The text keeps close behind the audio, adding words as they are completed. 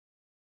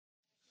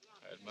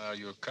admire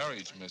your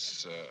courage,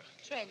 Miss...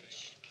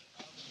 Trench.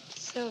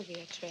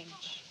 Sylvia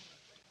Trench.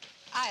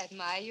 I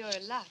admire your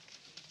luck,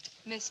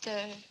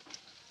 Mr.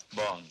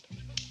 Bond.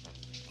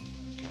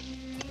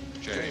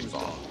 James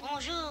Bond.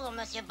 Bonjour,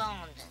 Monsieur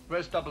Bond.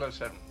 Where's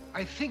 007?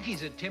 I think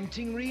he's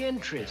attempting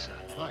re-entry, sir.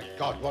 My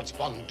God, what's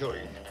Bond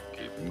doing?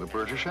 Keeping the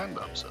British hand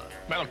up, sir.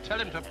 Well, tell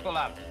him to pull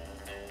out.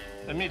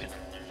 Immediately.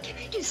 Can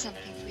I do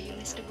something for you,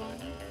 Mr.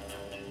 Bond?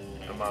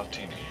 A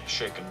martini,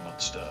 shaken,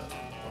 not stirred.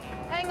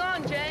 Hang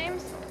on,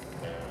 James.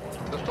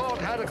 The thought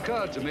had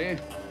occurred to me.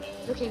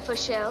 Looking for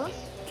shells?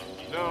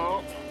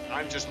 No,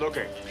 I'm just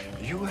looking.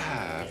 You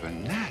have a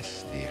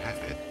nasty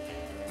habit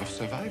of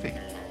surviving.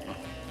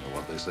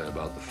 What they say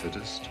about the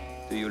fittest?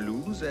 Do you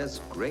lose as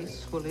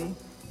gracefully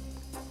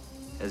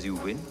as you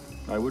win?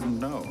 I wouldn't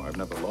know. I've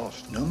never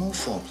lost. No more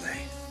foreplay.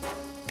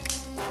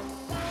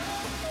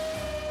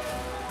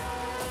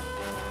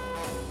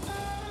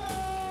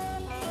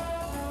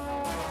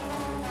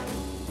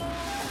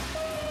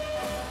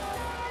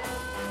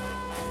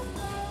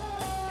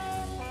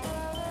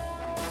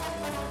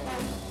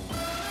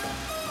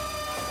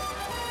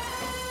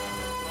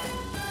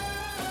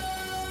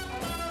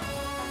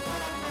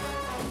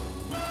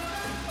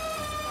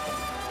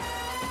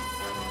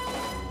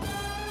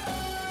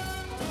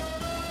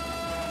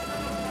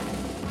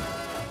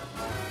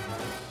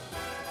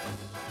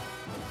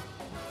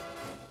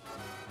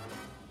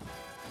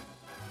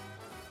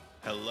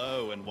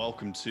 Hello and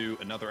welcome to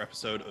another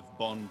episode of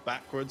Bond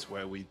Backwards,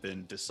 where we've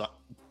been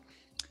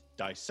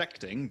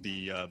dissecting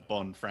the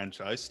Bond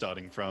franchise,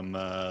 starting from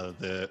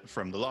the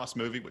last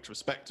movie, which was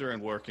Spectre,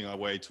 and working our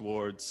way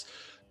towards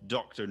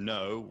Dr.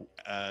 No,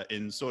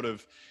 in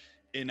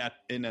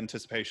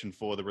anticipation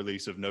for the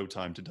release of No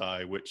Time to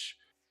Die, which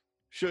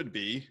should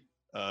be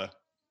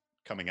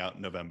coming out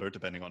in November,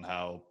 depending on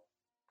how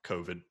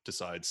COVID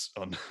decides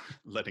on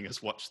letting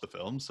us watch the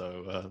film.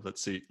 So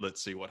let's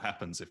see what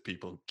happens if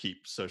people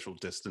keep social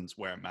distance,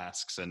 wear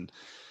masks, and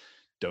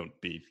don't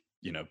be,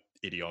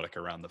 idiotic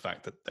around the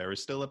fact that there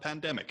is still a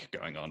pandemic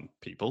going on,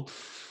 people.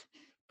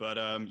 But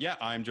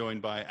I'm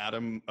joined by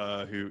Adam,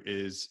 who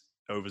is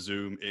over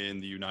Zoom in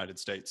the United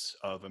States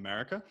of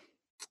America.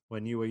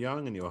 When you were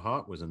young and your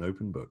heart was an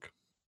open book.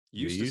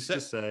 You used to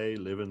say,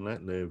 live and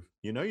let live.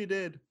 You know you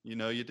did.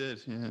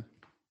 Yeah.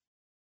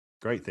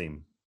 Great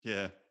theme.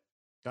 Yeah.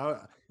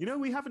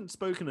 We haven't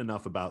spoken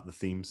enough about the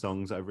theme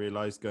songs, I've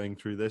realized going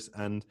through this,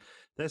 and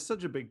they're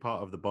such a big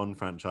part of the Bond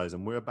franchise,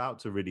 and we're about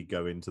to really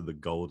go into the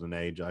golden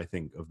age, I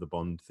think, of the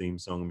Bond theme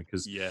song,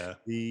 because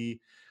the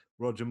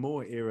Roger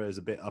Moore era is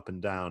a bit up and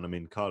down. I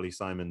mean, Carly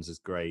Simons is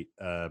great.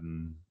 The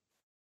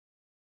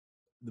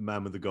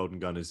Man with the Golden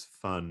Gun is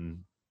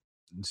fun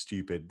and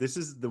stupid. This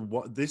is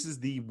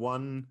the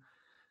one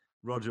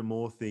Roger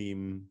Moore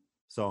theme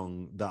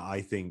song that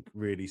I think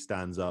really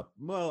stands up.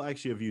 Well,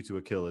 actually, A View to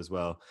a Kill as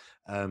well.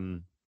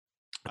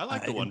 I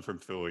like the one from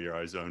For Your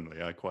Eyes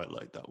Only. I quite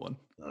like that one.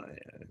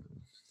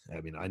 Yeah.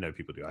 I mean, I know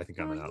people do. I think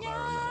I'm an outlier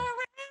on that.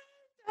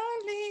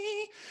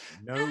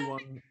 No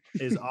one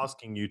is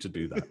asking you to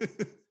do that.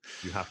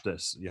 You have to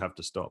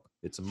stop.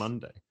 It's a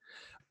Monday.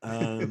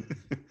 You're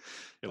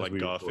like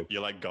Garfield.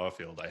 You're like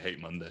Garfield. I hate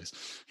Mondays.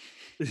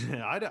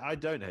 I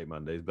don't hate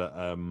Mondays, but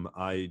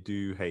I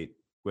do hate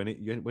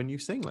when you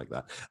sing like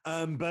that.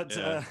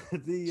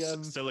 The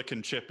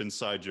silicon chip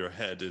inside your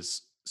head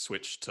is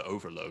switched to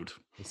overload.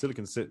 The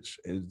silicon switch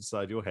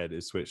inside your head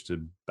is switched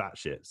to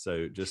batshit.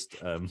 So just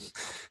calm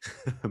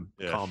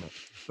it.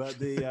 But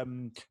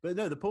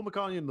the Paul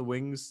McCartney and the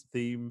Wings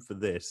theme for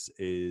this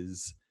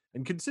is,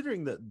 and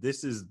considering that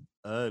this is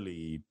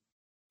early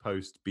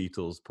post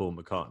Beatles Paul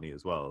McCartney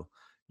as well,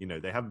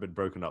 they haven't been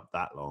broken up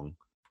that long.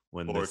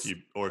 If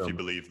you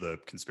believe the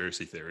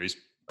conspiracy theories.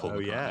 Paul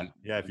McCartney.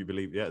 If you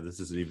believe,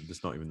 this is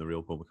not even the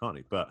real Paul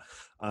McCartney, but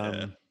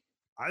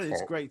I think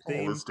it's a great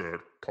theme.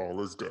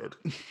 Paul is dead.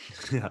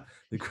 Yeah,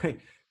 the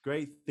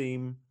great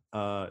theme.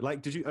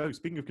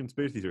 Speaking of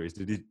conspiracy theories,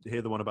 did you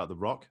hear the one about The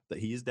Rock, that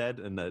he is dead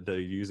and that they're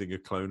using a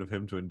clone of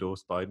him to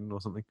endorse Biden or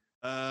something?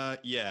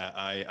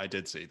 I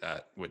did see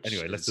that.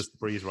 Let's just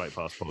breeze right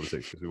past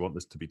politics because we want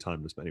this to be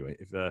timeless. But anyway,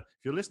 if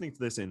you're listening to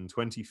this in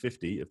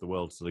 2050, if the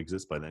world still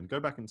exists by then, go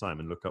back in time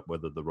and look up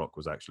whether The Rock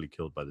was actually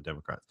killed by the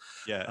Democrats.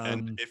 Yeah,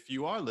 and if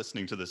you are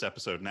listening to this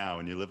episode now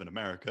and you live in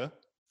America,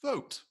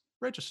 vote.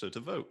 Register to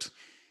vote.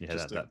 Yeah,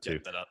 that too.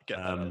 Get that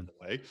out of the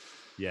way.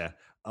 Yeah.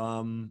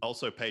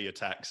 Also pay your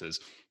taxes.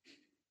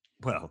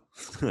 Well,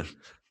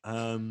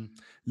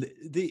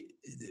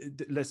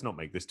 let's not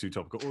make this too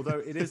topical, although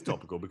it is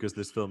topical because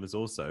this film is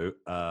also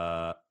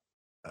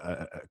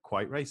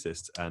quite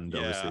racist, and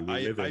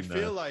obviously I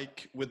feel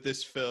like with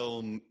this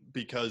film,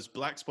 because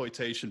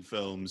blaxploitation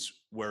films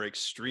were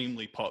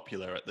extremely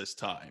popular at this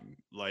time.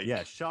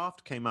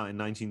 Shaft came out in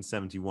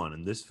 1971,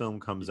 and this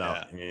film comes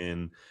out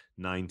in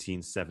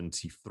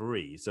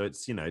 1973. So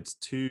it's it's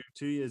two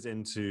years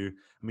into.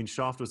 I mean,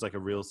 Shaft was like a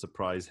real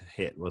surprise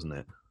hit, wasn't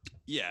it?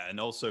 Yeah, and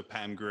also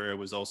Pam Grier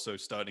was also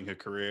starting her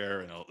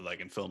career, and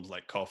in films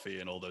like Coffee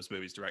and all those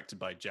movies directed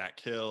by Jack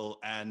Hill,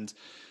 and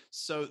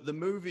so the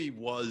movie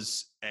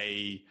was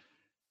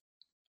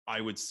I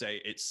would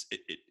say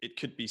it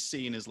could be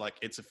seen as like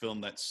it's a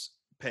film that's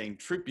paying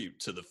tribute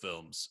to the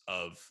films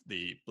of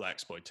the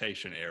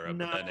blaxploitation era.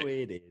 No, but then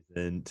it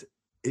isn't.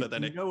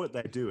 You know what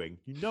they're doing.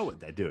 You know what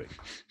they're doing.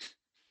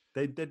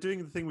 They're doing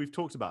the thing we've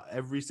talked about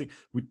every single.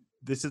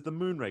 This is the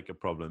Moonraker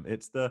problem.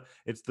 It's the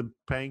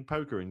playing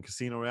poker and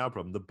Casino Royale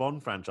problem. The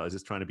Bond franchise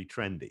is trying to be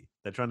trendy.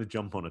 They're trying to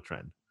jump on a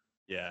trend.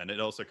 Yeah, and it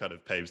also kind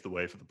of paves the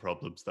way for the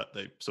problems that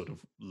they sort of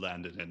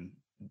landed in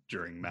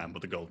during Man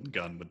with the Golden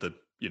Gun, with the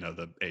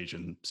the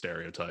Asian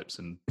stereotypes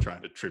and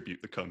trying to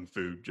tribute the kung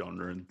fu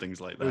genre and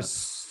things like that. There's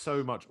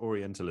so much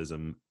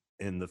Orientalism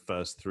in the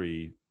first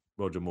 3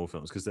 Roger Moore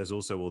films because there's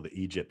also all the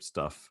Egypt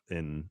stuff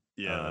in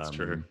that's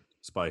true.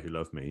 Spy Who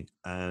Loved Me,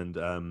 and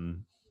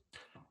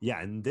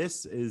and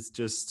this is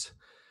just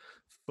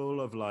full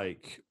of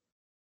like.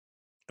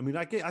 I mean,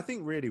 I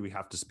think really we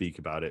have to speak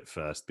about it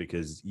first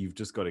because you've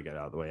just got to get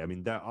out of the way. I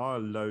mean, there are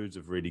loads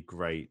of really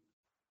great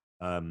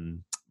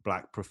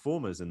black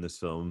performers in this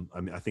film. I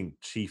mean, I think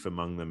chief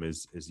among them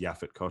is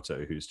Yaphet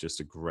Kotto, who's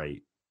just a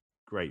great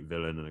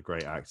villain and a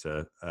great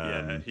actor.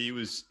 He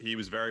was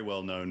very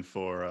well known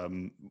for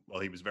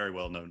he was very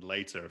well known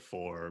later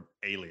for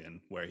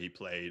Alien, where he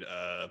played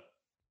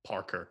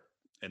Parker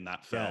in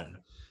that film.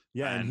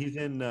 Yeah, and he's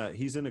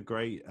in a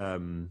great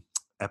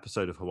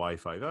episode of Hawaii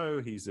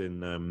Five-0. He's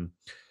in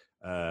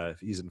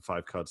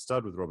Five Card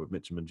Stud with Robert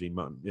Mitchum and Dean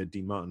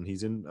Martin.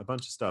 He's in a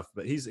bunch of stuff,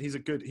 but he's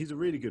a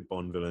really good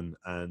Bond villain,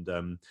 and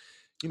and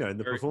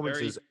the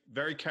performances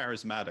very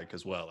charismatic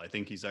as well. I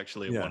think he's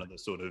actually one of the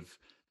sort of,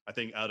 I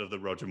think out of the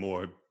Roger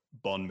Moore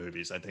Bond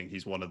movies, I think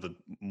he's one of the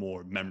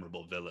more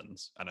memorable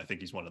villains, and I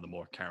think he's one of the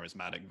more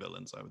charismatic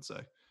villains, I would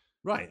say.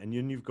 Right, and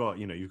you've got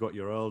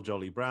your Earl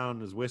Jolly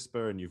Brown as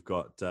Whisper, and you've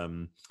got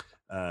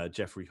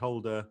Jeffrey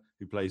Holder,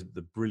 who plays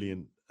the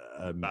brilliant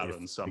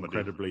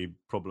incredibly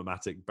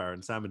problematic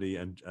Baron Samedi,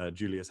 and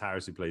Julius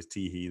Harris, who plays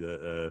Teehee,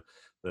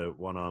 the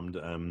one-armed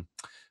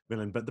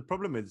villain. But the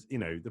problem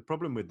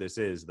with this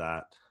is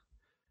that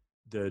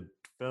the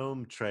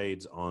film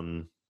trades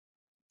on.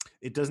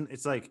 It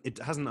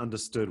hasn't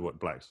understood what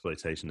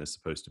blaxploitation is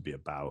supposed to be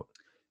about.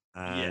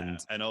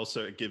 And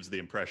also it gives the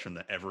impression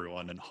that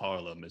everyone in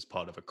Harlem is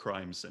part of a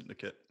crime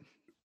syndicate.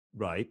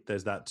 Right,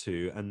 there's that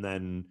too. And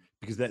then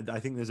because I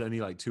think there's only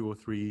like 2 or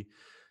 3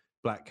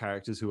 black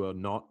characters who are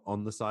not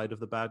on the side of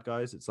the bad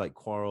guys. It's like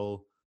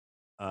Quarrel,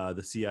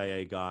 the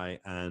CIA guy,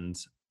 and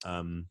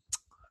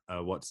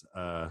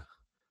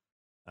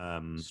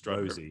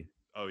Rosie.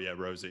 Oh yeah,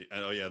 Rosie.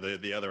 And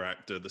the other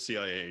actor, the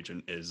CIA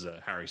agent, is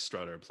Harry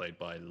Strutter, played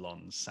by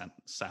Lon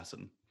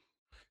Sasson.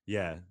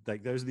 Yeah,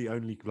 like those are the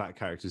only black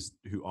characters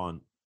who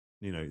aren't.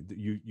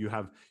 You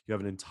have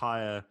an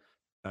entire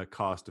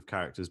cast of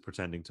characters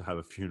pretending to have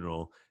a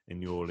funeral in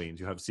New Orleans.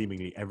 You have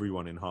seemingly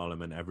everyone in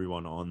Harlem and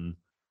everyone on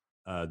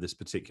this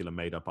particular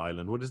made-up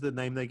island. What is the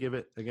name they give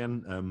it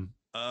again?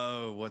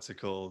 What's it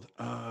called?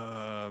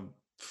 What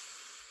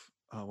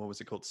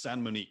was it called?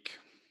 San Monique.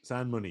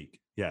 San Monique.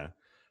 Yeah.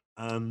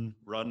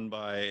 Run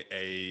by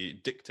a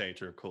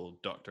dictator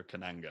called Dr.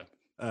 Kananga.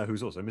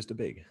 Who's also Mr.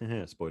 Big.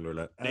 Spoiler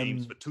alert.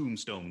 Names for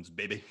tombstones,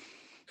 baby.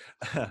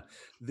 So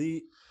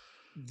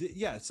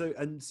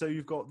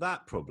you've got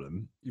that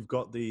problem. You've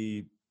got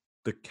the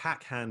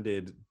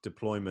cack-handed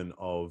deployment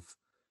of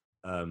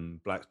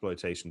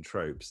blaxploitation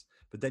tropes,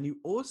 but then you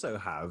also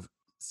have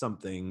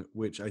something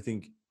which I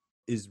think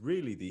is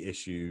really the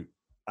issue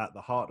at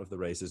the heart of the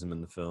racism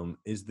in the film,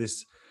 is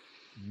this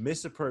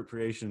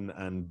misappropriation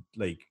and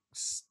like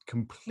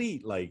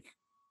complete like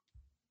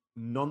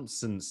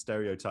nonsense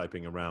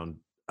stereotyping around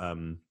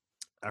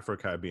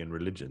Afro-Caribbean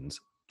religions.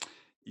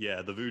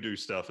 Yeah, the voodoo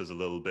stuff is a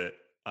little bit,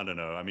 I don't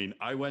know. I mean,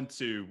 I went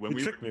to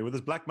he tricked me with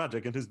his black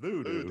magic and his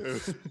voodoo.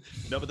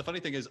 No, but the funny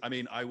thing is, I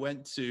mean, I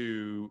went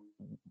to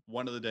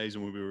one of the days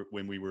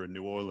when we were in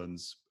New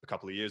Orleans a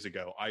couple of years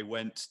ago. I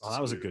went. Oh,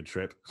 that was a good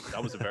trip.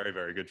 That was a very,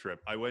 very good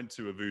trip. I went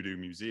to a voodoo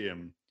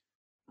museum.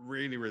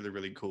 Really, really,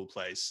 really cool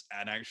place.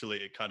 And actually,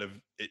 it kind of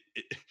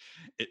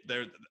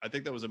there. I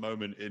think there was a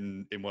moment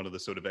in one of the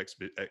sort of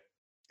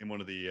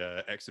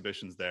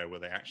exhibitions there where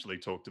they actually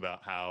talked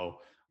about how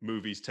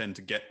movies tend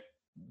to get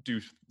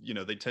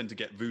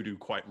voodoo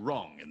quite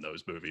wrong in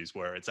those movies,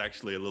 where it's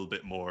actually a little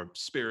bit more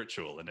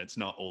spiritual and it's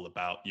not all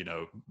about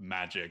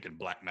magic and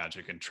black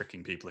magic and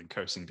tricking people and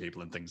cursing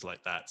people and things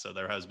like that. So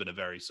there has been a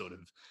very sort of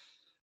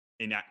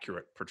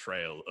inaccurate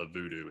portrayal of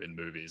voodoo in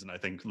movies, and I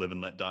think Live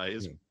and Let Die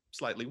is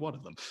slightly one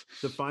of them.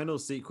 The final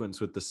sequence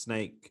with the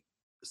snake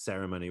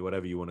ceremony,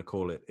 whatever you want to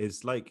call it,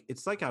 is like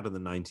it's like out of the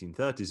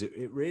 1930s.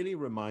 It really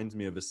reminds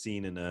me of a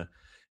scene in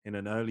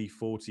an early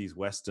 40s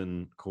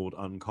Western called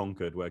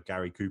Unconquered, where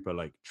Gary Cooper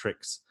like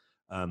tricks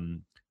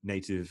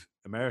Native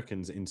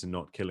Americans into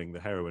not killing the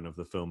heroine of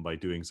the film by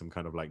doing some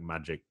kind of like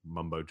magic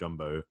mumbo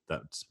jumbo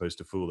that's supposed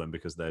to fool them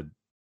because they're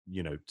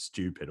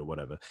stupid or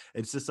whatever.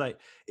 It's just like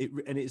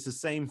and it's the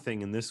same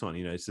thing in this one.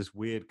 It's this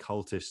weird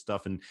cultish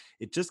stuff, and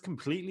it just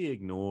completely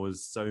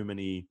ignores so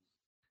many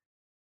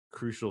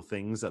crucial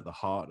things at the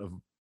heart of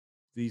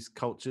these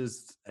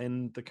cultures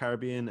in the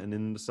Caribbean and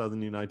in the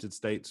southern United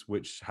States,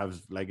 which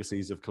have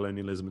legacies of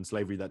colonialism and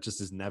slavery that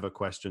just is never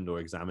questioned or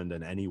examined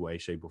in any way,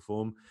 shape, or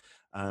form.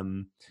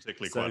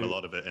 Particularly quite a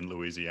lot of it in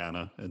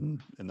Louisiana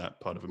and in that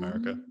part of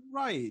America.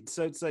 Right.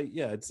 So it's like,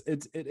 yeah,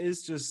 it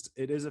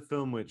is a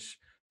film which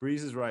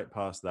breezes right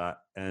past that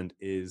and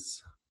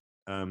is,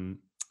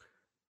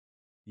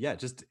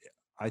 just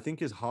I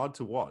think is hard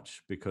to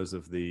watch because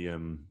of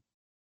the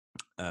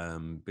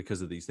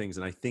because of these things.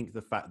 And I think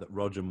the fact that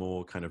Roger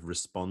Moore kind of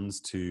responds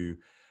to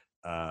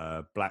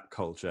Black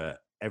culture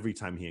every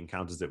time he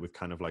encounters it with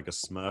kind of like a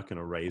smirk and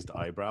a raised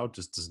eyebrow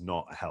just does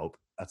not help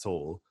at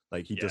all.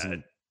 Like he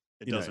doesn't.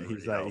 It doesn't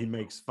he's really like, he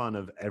makes fun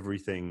of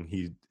everything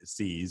he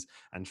sees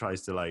and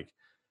tries to like,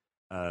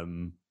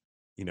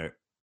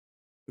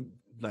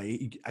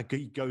 like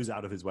he goes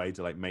out of his way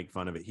to like make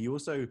fun of it. He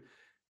also,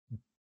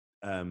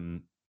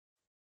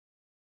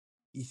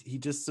 he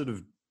just sort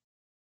of,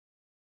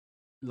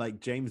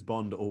 like James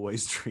Bond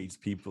always treats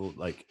people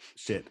like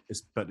shit,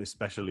 but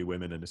especially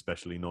women and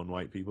especially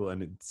non-white people,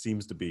 and it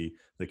seems to be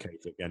the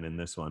case again in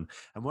this one.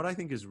 And what I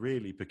think is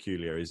really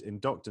peculiar is in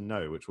Dr.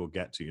 No, which we'll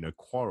get to,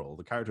 Quarrel,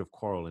 the character of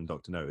Quarrel in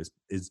Dr. No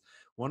is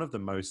one of the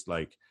most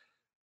like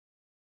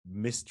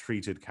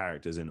mistreated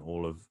characters in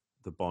all of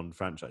the Bond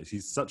franchise.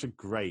 He's such a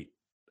great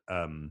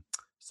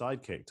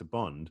sidekick to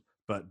Bond,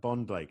 but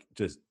Bond like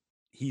just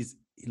he's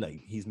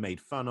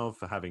made fun of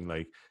for having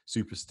like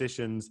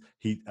superstitions.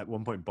 At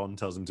one point Bond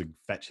tells him to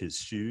fetch his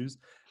shoes,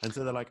 and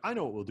so they're like, I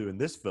know what we'll do in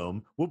this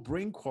film, we'll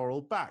bring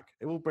Quarrel back.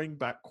 It will bring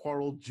back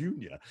Quarrel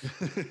Jr.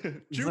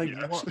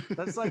 Junior. Like, what?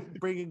 That's like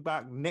bringing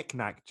back Knick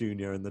Knack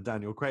Jr. in the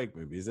Daniel Craig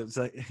movies. It's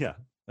like,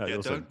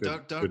 don't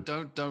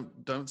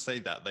say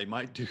that. They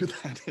might do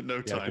that in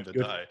No Time to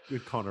Die.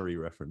 Good Connery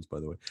reference, by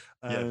the way.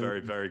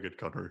 Very, very good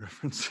Connery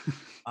reference.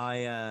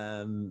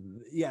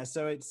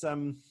 So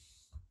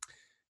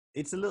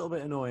it's a little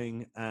bit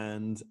annoying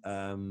and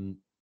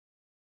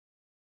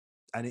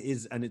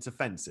it's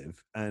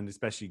offensive, and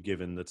especially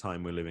given the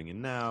time we're living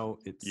in now,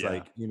 it's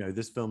like,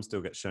 this film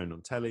still gets shown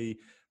on telly,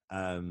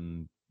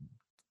 and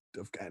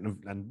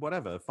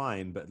whatever,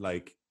 fine, but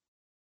like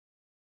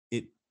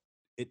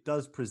it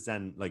does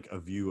present like a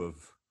view of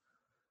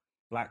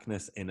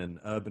Blackness in an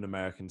urban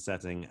American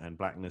setting and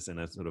Blackness in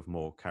a sort of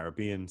more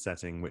Caribbean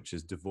setting, which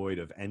is devoid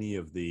of any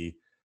of the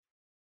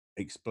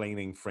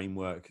explaining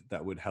framework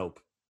that would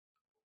help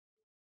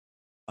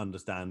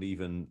understand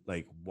even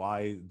like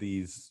why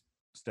these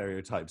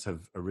stereotypes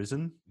have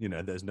arisen.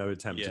 There's no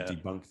attempt to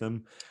debunk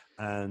them,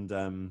 and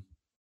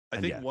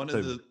I think one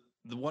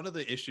of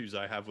the issues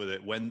I have with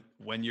it when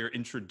you're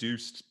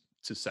introduced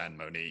to San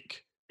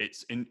Monique,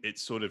 it's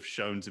sort of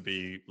shown to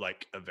be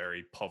like a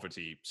very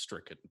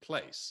poverty-stricken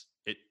place.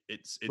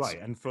 It's right,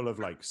 and full of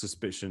like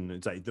suspicion.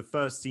 It's like the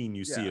first scene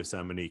you see of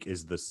San Monique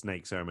is the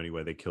snake ceremony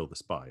where they kill the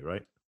spy,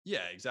 right?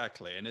 Yeah,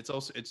 exactly. And it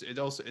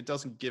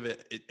doesn't give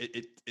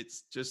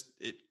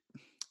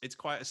it's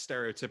quite a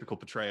stereotypical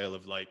portrayal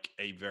of like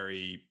a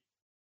very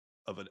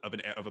of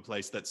a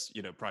place that's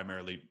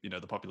primarily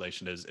the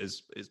population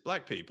is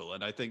Black people,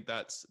 and I think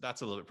that's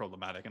a little bit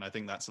problematic. And I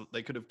think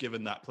they could have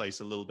given that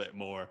place a little bit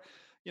more,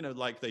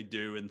 like they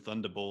do in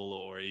Thunderball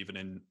or even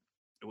in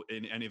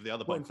any of the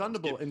other. Well, in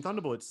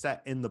Thunderball, it's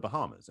set in the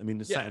Bahamas. I mean,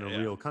 it's set in a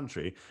real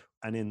country,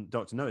 and in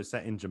Dr. No, it's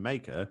set in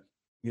Jamaica.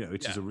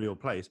 Which is a real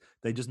place.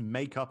 They just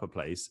make up a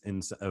place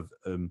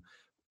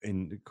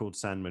called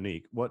San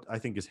Monique. What I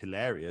think is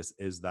hilarious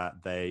is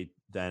that they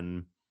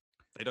don't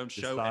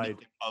show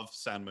anything of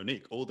San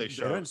Monique. They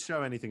don't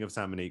show anything of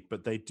San Monique,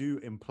 but they do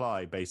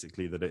imply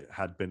basically that it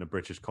had been a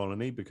British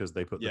colony because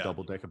they put the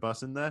double-decker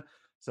bus in there.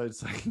 So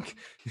it's like,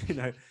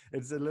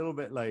 it's a little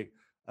bit like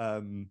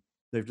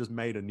they've just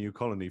made a new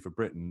colony for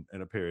Britain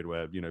in a period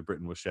where,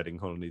 Britain was shedding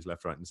colonies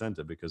left, right, and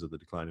center because of the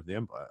decline of the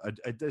empire.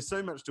 There's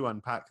so much to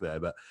unpack there,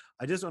 but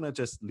I just want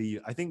to leave.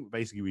 I think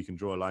basically we can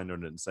draw a line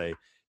on it and say,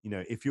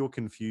 if you're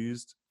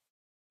confused,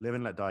 Live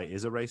and Let Die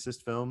is a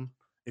racist film.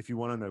 If you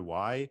want to know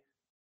why,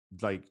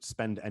 like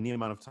spend any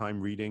amount of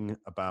time reading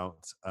about,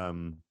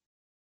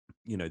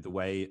 the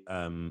way,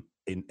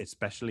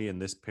 especially in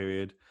this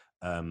period,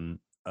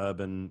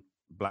 urban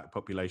Black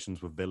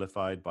populations were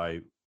vilified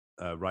by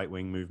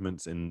right-wing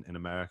movements in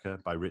America,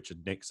 by Richard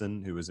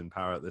Nixon, who was in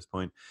power at this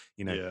point.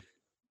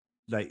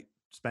 Like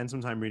spend some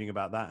time reading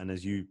about that, and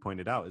as you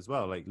pointed out as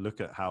well, like look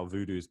at how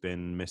voodoo's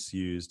been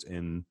misused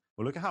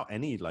look at how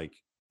any like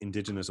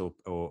indigenous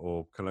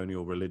or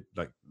colonial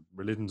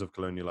religions of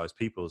colonialized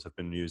peoples have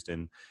been used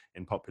in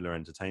popular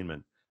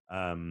entertainment.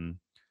 I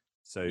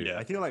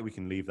feel like we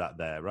can leave that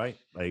there, right?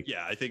 Like,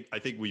 I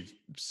think we've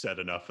said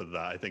enough of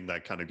that. I think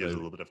that kind of gives a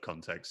little bit of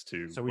context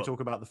to. So we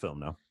talk about the film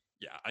now.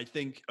 Yeah, I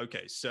think,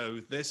 okay,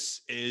 so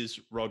this is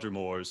Roger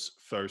Moore's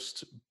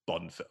first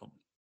Bond film.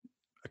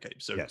 Okay,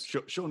 so yes.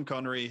 Sean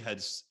Connery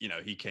has,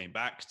 he came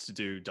back to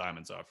do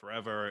Diamonds Are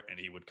Forever, and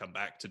he would come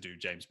back to do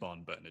James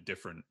Bond, but in a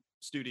different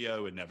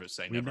studio, and never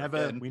say never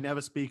again. We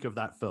never speak of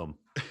that film.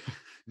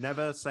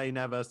 Never say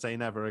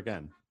never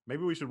again.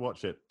 Maybe we should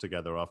watch it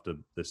together after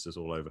this is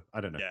all over.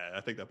 I don't know. Yeah,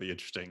 I think that'd be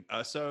interesting.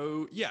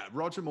 So yeah,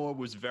 Roger Moore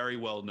was very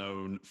well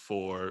known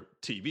for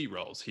TV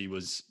roles. He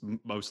was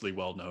mostly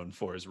well known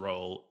for his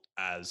role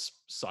as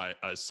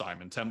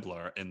Simon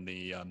Templar in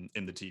the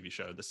TV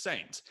show The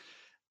Saint.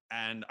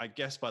 And I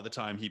guess by the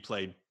time he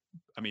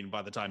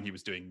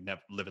was doing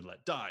Live and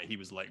Let Die, he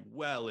was like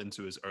well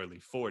into his early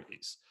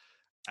 40s.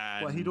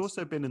 And well, he'd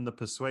also been in The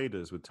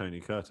Persuaders with Tony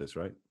Curtis,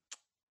 right?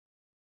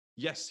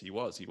 Yes, he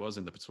was. He was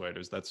in The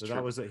Persuaders. That's so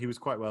true. He was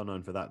quite well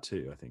known for that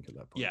too, I think, at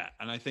that point. Yeah,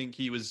 and I think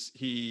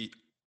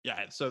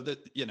so that,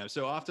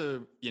 so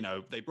after,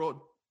 they brought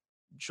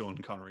Sean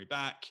Connery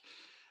back,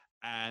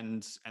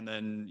 and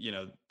then,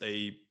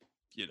 they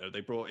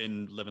brought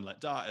in Live and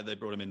Let Die. They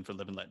brought him in for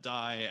Live and Let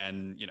Die,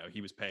 and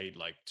he was paid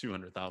like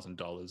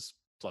 $200,000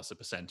 plus a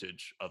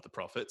percentage of the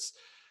profits.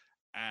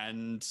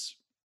 And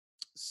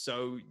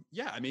so,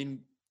 yeah, I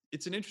mean,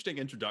 it's an interesting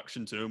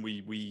introduction to him.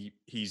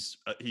 He's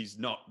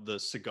not the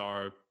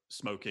cigar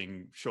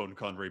smoking Sean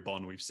Connery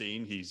Bond we've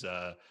seen. He's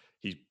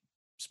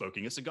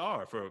smoking a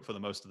cigar for the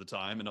most of the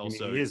time, and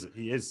also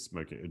he is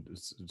smoking.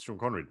 Sean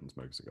Connery didn't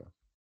smoke a cigar.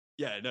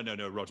 Yeah,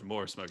 no. Roger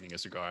Moore is smoking a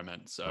cigar. I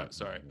meant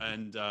sorry,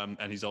 and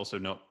he's also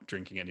not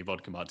drinking any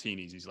vodka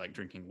martinis. He's like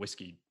drinking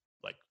whiskey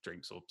like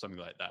drinks or something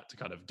like that to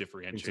kind of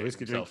differentiate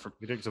himself from.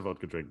 He drinks a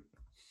vodka drink,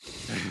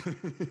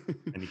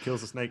 and he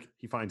kills a snake.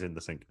 He finds it in the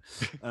sink.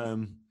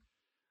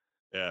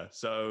 Yeah,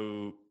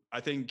 so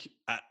I think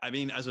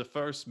as a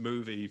first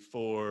movie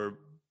for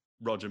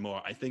Roger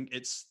Moore, I think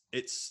it's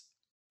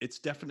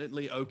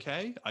definitely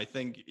okay. I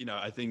think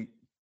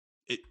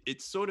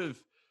it's sort of,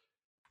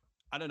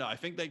 I don't know. I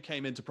think they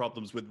came into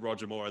problems with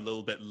Roger Moore a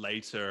little bit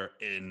later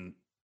in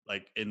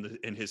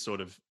his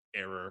sort of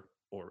error,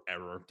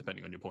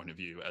 depending on your point of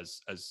view, as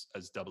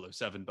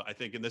 007. But I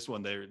think in this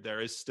one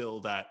there is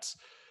still that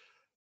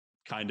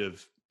kind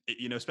of,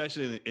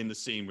 especially in the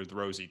scene with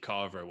Rosie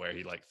Carver where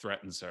he like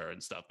threatens her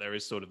and stuff, there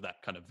is sort of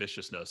that kind of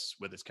viciousness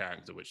with his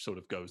character, which sort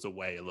of goes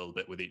away a little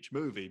bit with each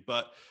movie.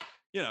 But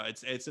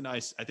it's a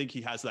nice, I think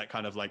he has that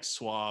kind of like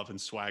suave and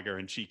swagger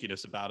and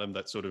cheekiness about him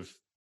that sort of,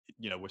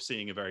 we're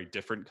seeing a very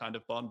different kind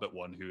of Bond, but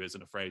one who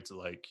isn't afraid to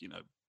like,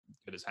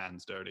 get his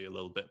hands dirty a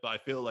little bit. But I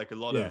feel like if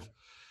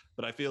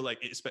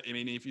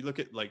you look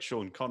at like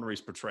Sean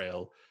Connery's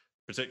portrayal,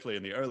 particularly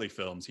in the early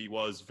films, he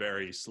was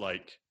very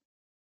like,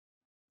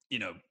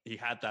 he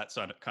had that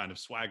sort of kind of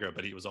swagger,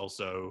 but he was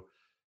also,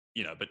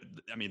 but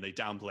I mean, they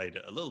downplayed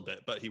it a little bit,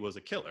 but he was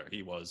a killer.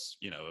 He was,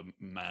 a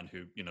man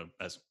who,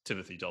 as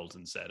Timothy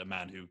Dalton said, a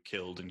man who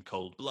killed in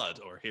cold blood,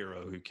 or a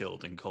hero who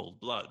killed in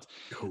cold blood.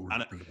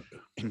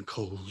 In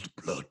cold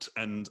blood.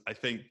 And I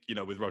think,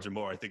 with Roger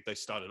Moore, I think they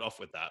started off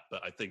with that,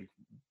 but I think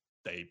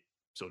they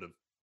sort of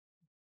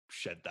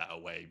shed that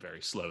away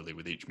very slowly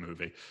with each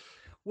movie.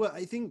 Well,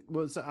 I think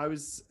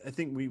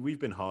we've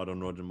been hard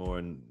on Roger Moore,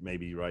 and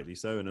maybe rightly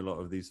so, in a lot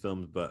of these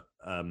films, but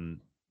I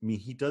mean,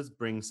 he does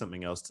bring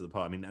something else to the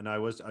part. I mean, and I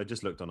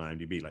just looked on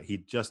IMDb, like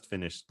he'd just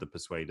finished The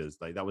Persuaders,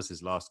 like that was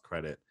his last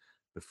credit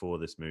before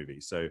this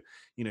movie. So,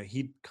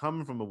 he'd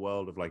come from a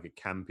world of like a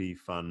campy,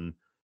 fun,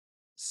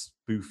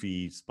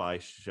 spoofy spy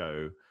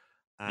show,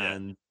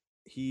 and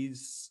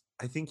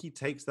I think he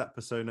takes that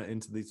persona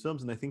into these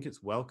films, and I think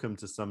it's welcome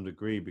to some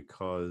degree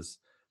because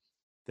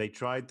they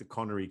tried the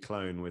Connery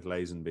clone with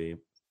Lazenby.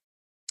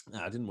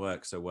 It didn't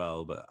work so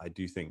well, but I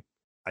do think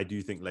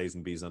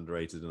Lazenby's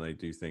underrated, and I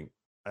do think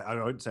I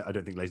don't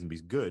think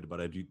Lazenby's good, but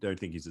I don't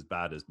think he's as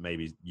bad as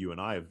maybe you and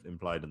I have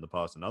implied in the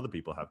past, and other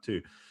people have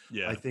too.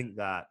 Yeah, I think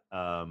that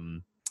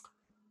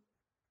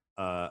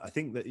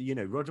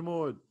Roger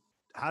Moore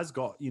has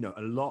got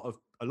a lot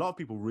of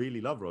people really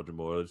love Roger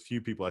Moore. A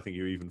few people I think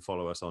who even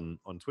follow us on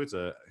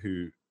Twitter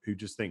who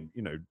just think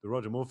the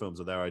Roger Moore films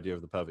are their idea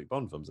of the perfect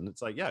Bond films, and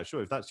it's like, yeah,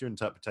 sure, if that's your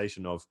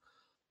interpretation of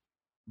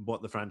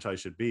what the franchise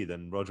should be,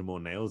 then Roger Moore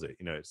nails it.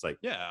 It's like,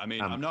 yeah, I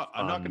mean, I'm not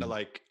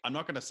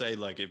gonna say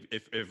like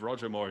if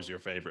Roger Moore is your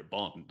favorite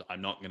Bond,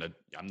 I'm not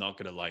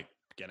gonna like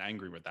get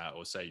angry with that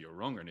or say you're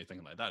wrong or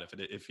anything like that.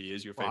 If he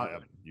is your favorite,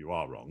 well, you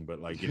are wrong, but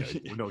like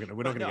we're not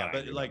gonna get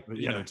angry. But like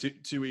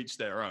to each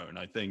their own.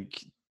 I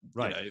think.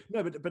 Right.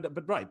 No,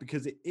 but right,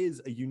 because it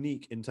is a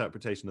unique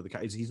interpretation of the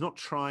character. He's not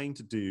trying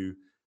to do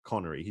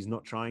Connery. He's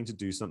not trying to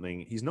do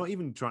something. He's not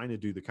even trying to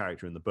do the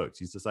character in the books.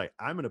 He's just like,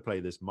 I'm going to play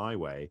this my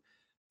way.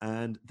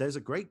 And there's a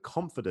great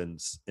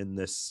confidence in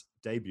this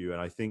debut.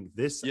 And I think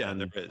this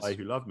and Spy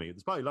Who Loved Me,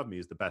 The Spy Who Loved Me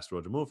is the best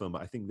Roger Moore film,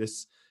 but I think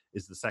this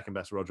is the second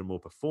best Roger Moore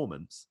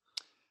performance.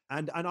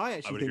 And I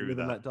actually think Live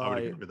and Let Die. I would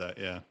agree with that,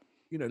 yeah.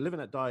 Live and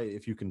Let Die,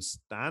 if you can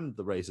stand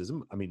the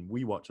racism, I mean,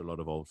 we watch a lot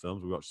of old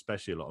films. We watch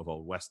especially a lot of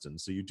old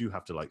Westerns. So you do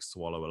have to like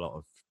swallow a lot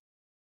of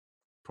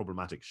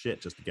problematic shit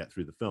just to get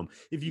through the film.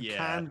 If you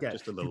can get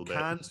just a little bit,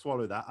 can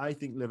swallow that. I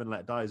think Live and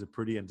Let Die is a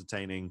pretty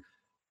entertaining,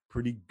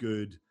 pretty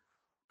good,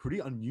 pretty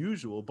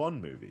unusual Bond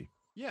movie.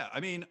 Yeah, I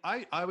mean,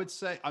 I would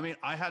say, I mean,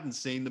 I hadn't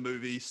seen the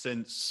movie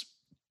since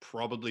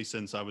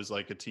I was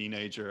like a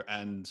teenager,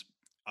 and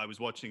I was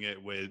watching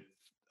it with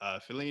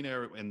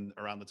Felina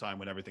around the time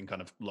when everything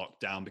kind of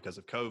locked down because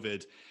of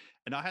COVID.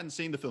 And I hadn't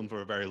seen the film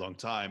for a very long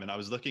time, and I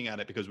was looking at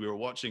it because we were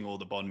watching all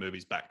the Bond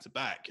movies back to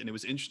back, and it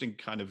was interesting,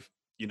 kind of,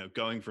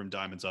 going from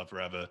Diamonds Are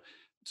Forever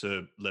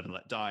to Live and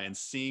Let Die, and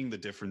seeing the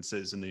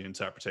differences in the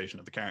interpretation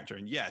of the character.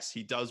 And yes,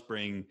 he does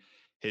bring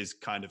his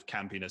kind of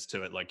campiness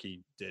to it, like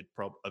he did,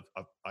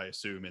 I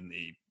assume, in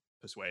the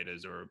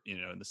Persuaders or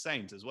in the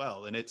Saint as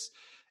well. And it's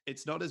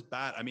not as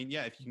bad. I mean,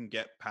 yeah, if you can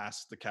get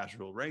past the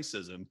casual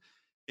racism,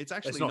 it's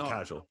actually not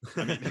casual.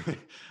 I mean,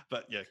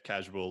 but yeah,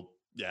 casual.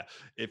 Yeah,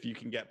 if you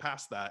can get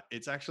past that,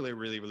 it's actually a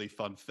really, really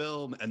fun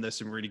film. And there's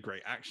some really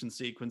great action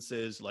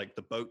sequences, like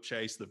the boat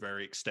chase, the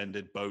very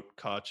extended boat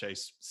car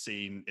chase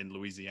scene in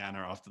Louisiana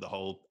after the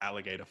whole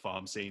alligator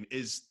farm scene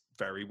is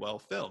very well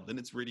filmed, and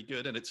it's really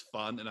good and it's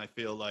fun. And I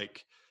feel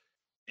like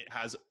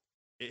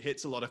it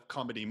hits a lot of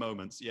comedy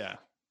moments. Yeah.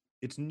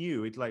 It's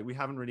new. It's like we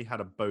haven't really had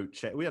a boat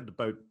chase. We had the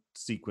boat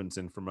sequence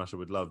in From Russia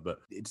with Love, but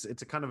it's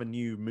a kind of a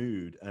new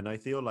mood. And I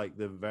feel like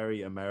the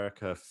very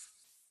America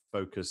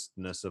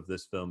focusedness of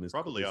this film is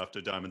probably after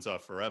Diamonds Are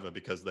Forever,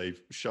 because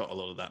they've shot a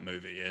lot of that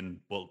movie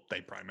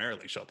they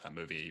primarily shot that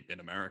movie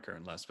in America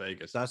and Las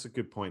Vegas. That's a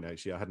good point,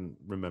 actually. I hadn't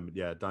remembered.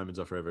 Yeah, Diamonds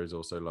Are Forever is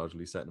also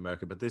largely set in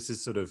America, but this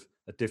is sort of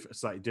a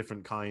slightly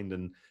different kind.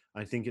 And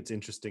I think it's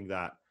interesting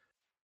that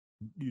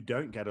you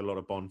don't get a lot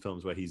of Bond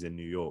films where he's in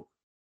New York.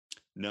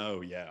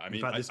 No, yeah. I mean,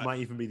 in fact, this might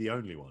even be the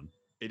only one.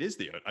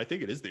 I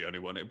think it is the only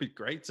one. It'd be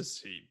great to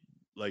see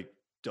like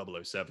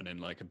 007 in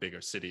like a bigger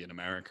city in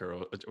America,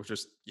 or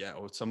just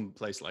or some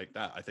place like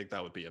that. I think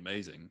that would be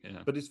amazing.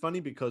 Yeah. But it's funny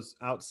because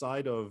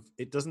outside of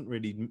it doesn't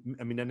really,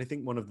 I mean, and I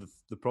think one of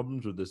the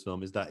problems with this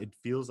film is that it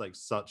feels like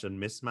such a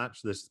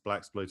mismatch, this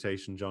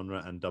blaxploitation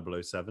genre and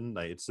 007.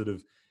 Like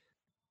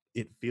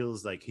it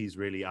feels like he's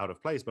really out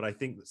of place. But I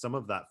think that some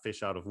of that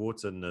fish out of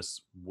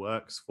waterness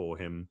works for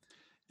him.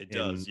 It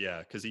does, yeah,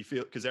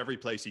 because every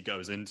place he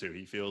goes into,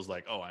 he feels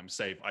like, oh, I'm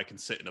safe. I can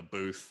sit in a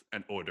booth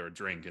and order a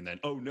drink, and then,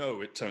 oh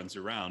no, it turns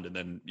around, and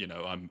then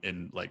I'm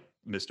in like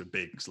Mr.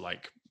 Big's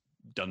like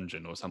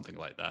dungeon or something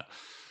like that.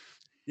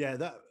 Yeah,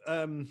 that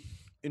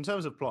in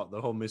terms of plot,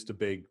 the whole Mr.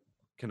 Big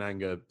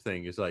Kananga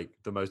thing is like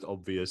the most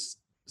obvious,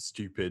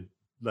 stupid.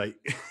 Like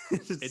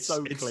it's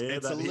so clear.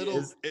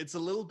 It's a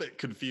little bit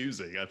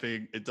confusing. I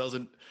think it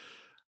doesn't.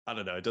 I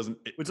don't know. It doesn't.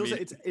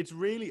 It's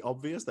really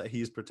obvious that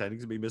he's pretending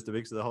to be Mr.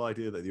 Big. So the whole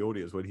idea that the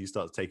audience, when he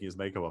starts taking his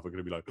makeup off, are going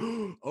to be like,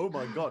 "Oh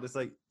my god!" It's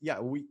like, yeah,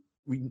 we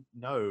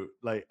know.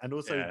 Like, and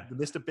also the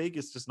Mr. Big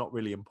is just not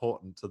really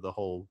important to the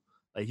whole.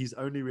 Like, he's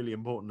only really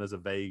important as a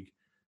vague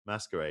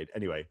masquerade.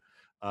 Anyway,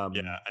 I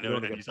know,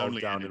 and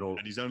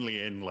he's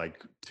only in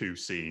like 2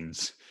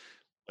 scenes.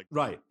 Like,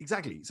 right,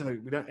 exactly. So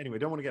we don't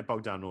want to get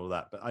bogged down in all of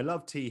that. But I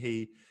love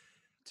Teehee.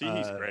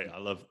 Teehee's great. I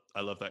love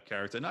that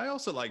character, and I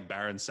also like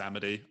Baron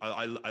Samedi.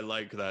 I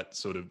like that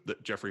sort of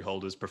that Jeffrey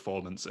Holder's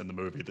performance in the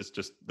movie.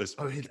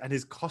 And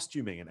his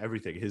costuming and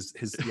everything. He's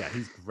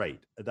great.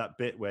 That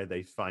bit where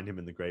they find him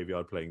in the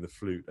graveyard playing the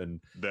flute, and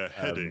they're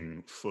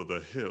heading for the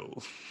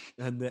hill.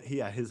 And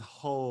his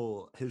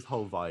whole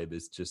vibe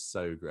is just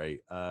so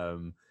great.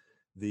 But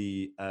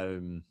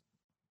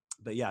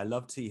yeah, I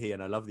love Teehee,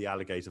 and I love the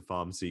alligator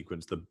farm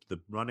sequence. The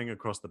running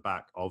across the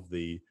back of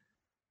the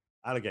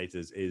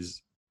alligators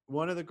is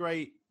one of the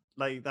great,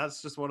 like,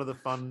 that's just one of the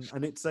fun.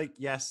 And it's like,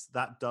 yes,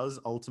 that does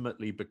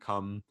ultimately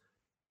become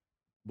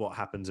what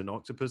happens in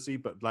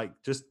Octopussy, but like,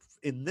 just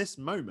in this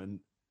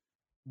moment,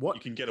 what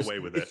you can get away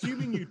with it.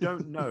 Assuming you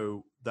don't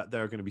know that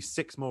there are going to be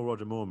 6 more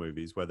Roger Moore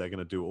movies where they're going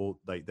to do all,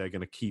 like, they're going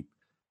to keep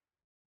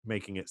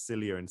making it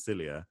sillier and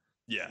sillier.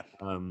 Yeah.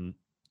 That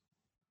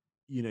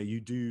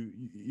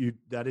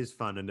is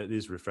fun, and it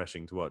is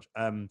refreshing to watch.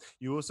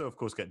 You also, of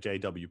course, get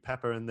J.W.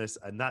 Pepper in this,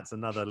 and that's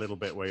another little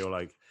bit where you're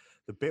like,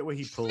 the bit where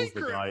he pulls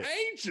the guy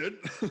agent.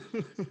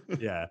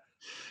 Yeah,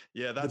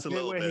 that's the a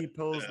little bit where bit, he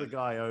pulls the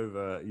guy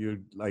over.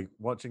 You like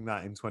watching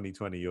that in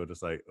 2020. You're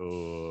just like,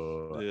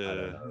 oh, I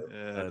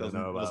don't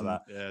know about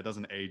that. Yeah, it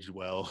doesn't age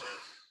well.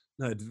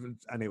 No, and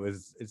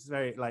it's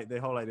very like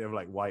the whole idea of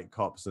like white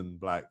cops and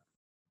black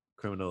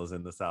criminals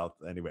in the South.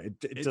 Anyway,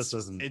 it just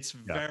doesn't. It's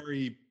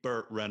very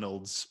Burt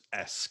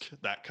Reynolds-esque,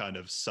 that kind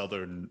of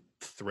Southern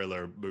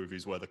thriller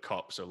movies where the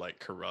cops are like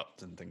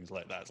corrupt and things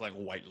like that. It's like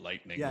White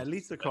Lightning. Yeah, at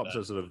least the cops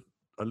are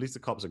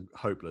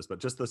hopeless, but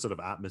just the sort of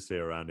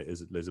atmosphere around it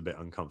is a bit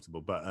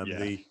uncomfortable. But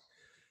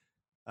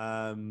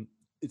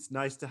it's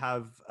nice to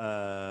have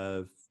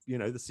the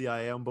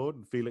CIA on board.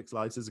 Felix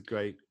Leiter is a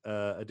great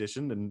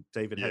addition, and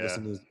David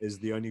Hedison is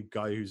the only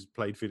guy who's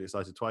played Felix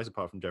Leiter twice,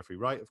 apart from Jeffrey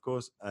Wright, of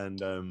course.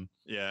 And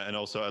and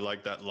also I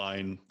like that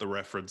line, the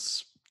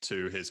reference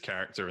to his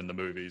character in the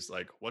movies,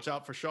 like, watch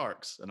out for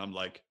sharks. And I'm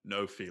like,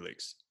 no,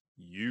 Felix,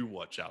 you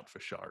watch out for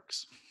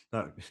sharks.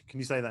 Can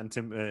you say that in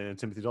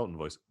Timothy Dalton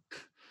voice?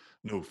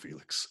 No,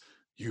 Felix,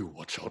 you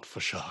watch out for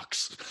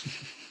sharks.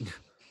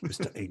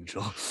 Mr.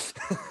 Angel.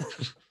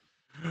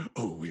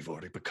 Oh, we've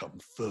already become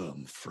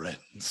firm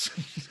friends.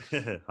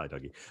 Hi,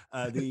 Dougie.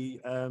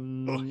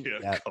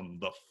 Here come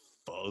the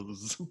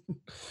was.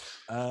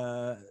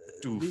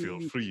 Do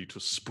feel free to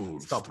spool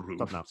through.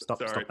 Stop now. Stop.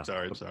 Sorry, Stop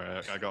now. sorry.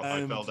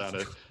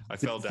 I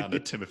fell down a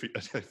Timothy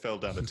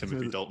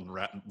Dalton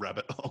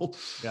rabbit hole.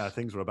 Yeah,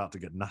 things were about to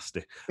get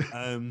nasty.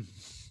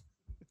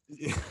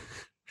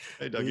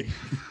 Hey, Dougie.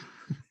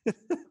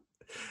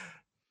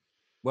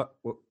 What?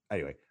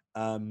 Anyway.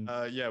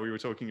 Yeah, we were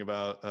talking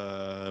about.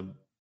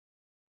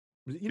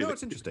 You know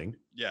what's interesting?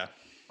 Yeah.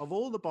 Of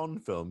all the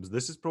Bond films,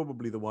 this is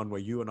probably the one where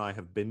you and I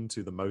have been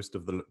to the most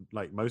of the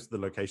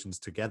locations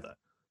together.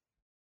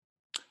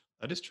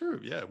 That is true.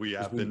 Yeah, we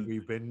have been.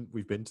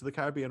 We've been to the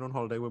Caribbean on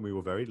holiday when we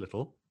were very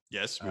little.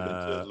 Yes, we went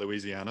to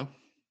Louisiana.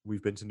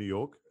 We've been to New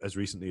York as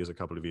recently as a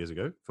couple of years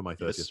ago for my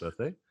 30th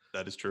birthday.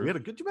 That is true. We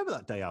had do you remember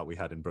that day out we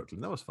had in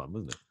Brooklyn? That was fun,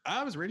 wasn't it?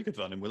 That was really good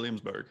fun in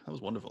Williamsburg. That was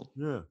wonderful.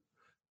 Yeah.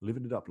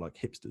 Living it up like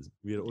hipsters.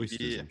 We had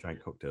oysters and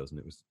drank cocktails, and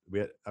it was.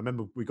 I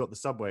remember we got the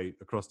subway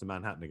across to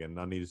Manhattan again, and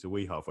I needed to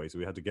wee halfway, so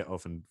we had to get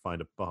off and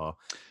find a bar.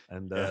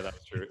 And yeah,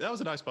 that's true. That was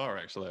a nice bar,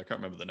 actually. I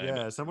can't remember the name.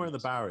 Yeah, somewhere in the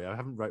Bowery. I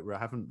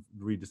haven't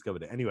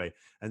rediscovered it anyway.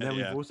 And then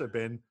we've also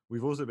been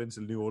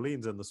to New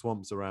Orleans and the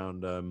swamps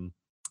around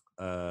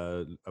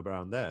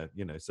there.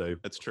 You know, so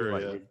that's true.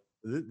 Like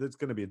it's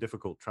going to be a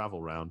difficult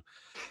travel round.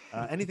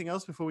 Anything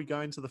else before we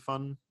go into the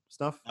fun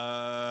stuff?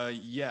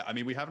 Yeah, I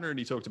mean, we haven't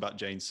really talked about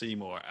Jane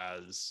Seymour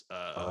as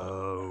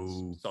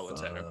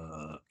Solitaire.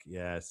 Fuck,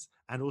 yes,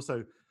 and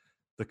also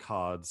the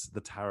cards,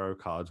 the tarot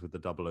cards with the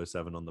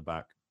 007 on the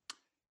back.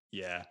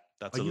 Yeah,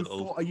 that's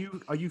Are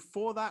you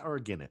for that or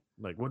against it?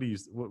 Like, what do you?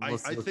 I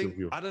think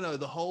I don't know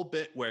the whole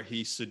bit where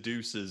he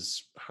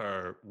seduces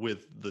her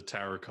with the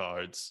tarot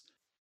cards.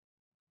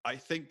 I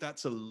think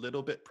that's a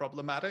little bit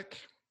problematic.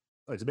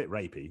 Oh, it's a bit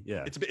rapey,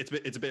 yeah. It's a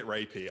bit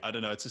rapey. I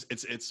don't know.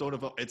 It's sort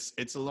of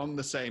it's along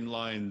the same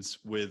lines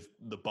with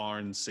the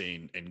barn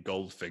scene in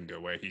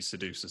Goldfinger, where he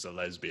seduces a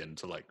lesbian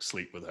to like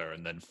sleep with her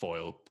and then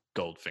foil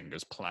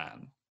Goldfinger's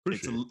plan.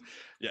 It's a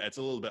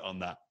little bit on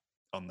that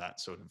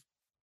sort of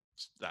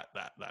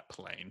that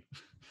plane.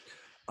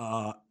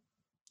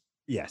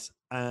 Yes,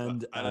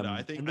 and I don't know.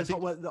 I think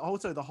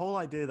also the whole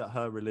idea that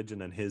her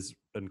religion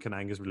and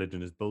Kananga's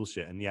religion is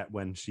bullshit, and yet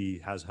when she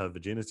has her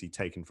virginity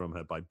taken from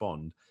her by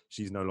Bond,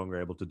 she's no longer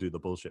able to do the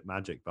bullshit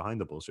magic behind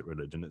the bullshit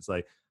religion. It's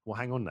like, well,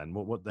 hang on then.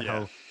 What the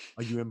hell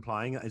are you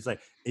implying? It's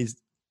like,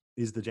 is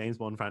the James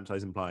Bond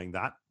franchise implying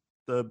that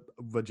the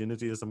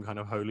virginity is some kind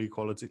of holy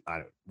quality?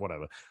 I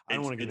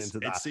don't want to get into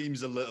that. It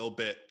seems a little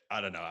bit.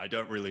 I don't know. I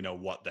don't really know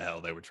what the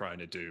hell they were trying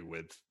to do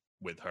with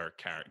her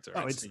character.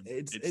 Oh, it's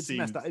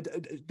messed up.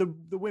 The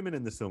women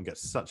in this film get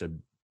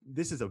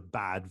this is a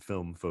bad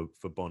film for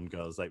Bond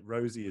girls. Like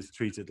Rosie is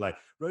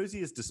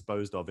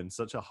disposed of in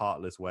such a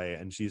heartless way,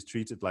 and she's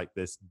treated like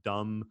this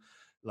dumb,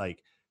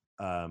 like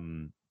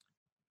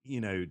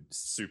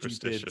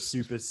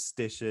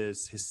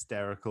superstitious,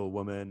 hysterical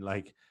woman.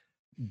 Like,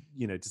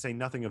 you know, to say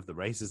nothing of the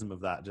racism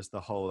of that, just the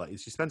whole, like,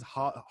 she spends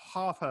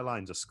half her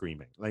lines are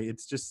screaming. Like,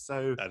 it's just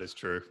so. That is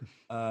true.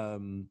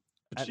 But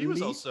at the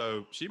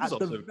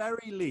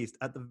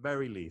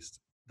very least,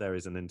 there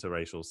is an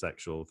interracial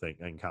sexual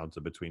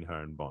encounter between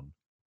her and Bond.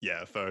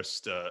 Yeah,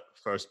 first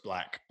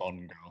black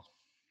Bond girl.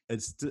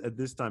 It's at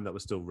this time that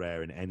was still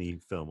rare in any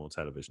film or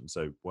television,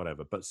 so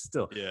whatever. But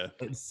still, yeah,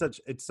 it's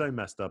so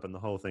messed up, and the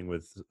whole thing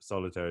with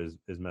Solitaire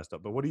is messed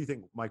up. But what do you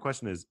think? My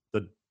question is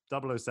the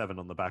 007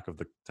 on the back of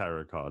the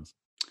tarot cards.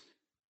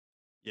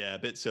 Yeah, a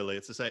bit silly.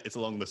 It's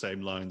along the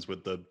same lines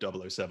with the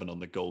 007 on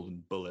the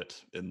golden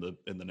bullet in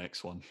the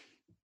next one.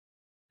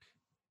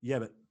 Yeah,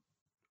 but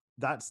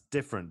that's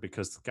different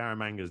because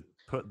Scaramanga's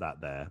put that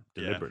there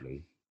deliberately.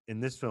 Yeah. In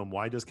this film,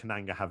 why does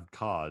Kananga have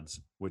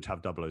cards which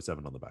have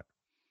 007 on the back?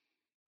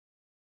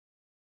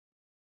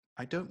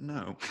 I don't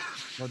know.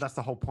 Well, that's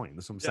the whole point.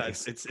 That's what I'm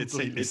saying.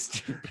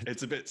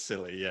 It's a bit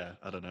silly. Yeah,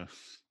 I don't know.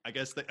 I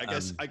guess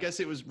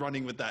it was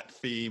running with that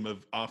theme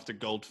of after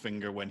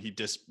Goldfinger when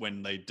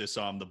they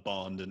disarm the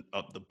Bond and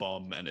up the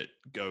bomb and it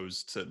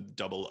goes to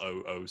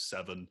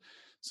 0007.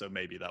 So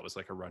maybe that was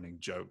like a running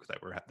joke that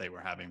they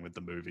were having with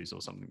the movies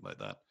or something like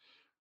that.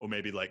 Or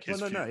maybe like his.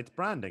 No, it's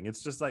branding.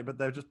 It's just like, but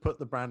they've just put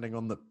the branding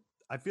on the.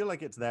 I feel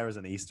like it's there as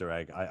an Easter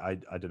egg. I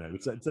don't know.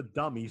 It's a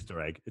dumb Easter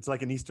egg. It's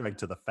like an Easter egg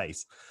to the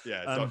face.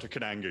 Yeah, Dr.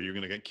 Kananga, you're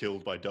going to get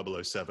killed by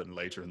 007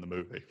 later in the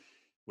movie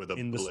with a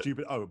bullet. The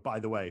stupid. Oh, by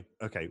the way.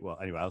 Okay. Well,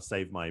 anyway, I'll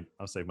save my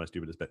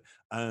stupidest bit.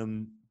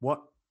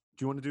 What do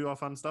you want to do? Our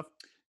fun stuff.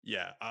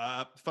 Yeah,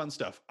 fun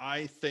stuff.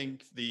 I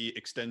think the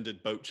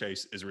extended boat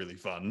chase is really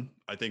fun.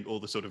 I think all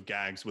the sort of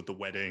gags with the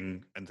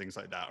wedding and things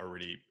like that are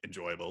really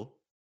enjoyable.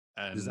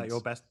 And is that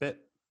your best bit?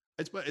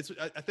 I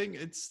think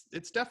it's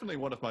definitely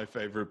one of my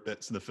favorite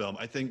bits in the film.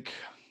 I think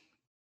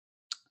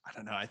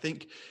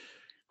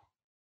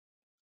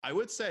I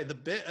would say the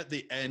bit at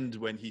the end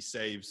when he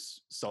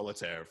saves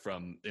Solitaire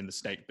in the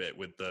snake bit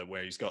with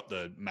where he's got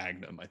the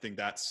magnum. I think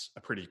that's a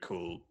pretty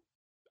cool.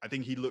 I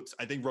think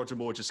Roger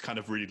Moore just kind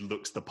of really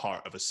looks the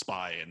part of a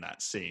spy in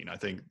that scene. I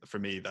think for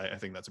me, I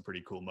think that's a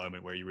pretty cool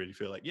moment where you really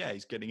feel like, yeah,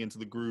 he's getting into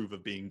the groove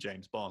of being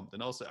James Bond.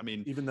 And also, I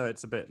mean, even though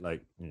it's a bit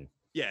like,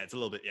 Yeah, it's a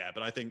little bit, yeah,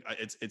 but I think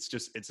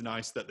it's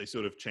nice that they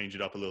sort of change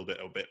it up a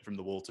bit from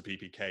the Wall to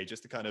PPK,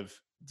 just to kind of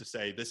to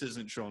say this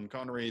isn't Sean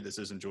Connery, this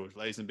isn't George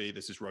Lazenby,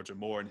 this is Roger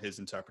Moore and his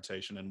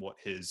interpretation and what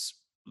his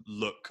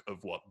look of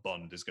what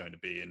Bond is going to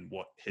be and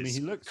what his. I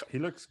mean, he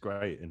looks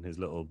great in his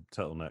little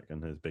turtleneck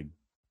and his big.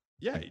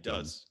 Yeah, he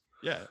does.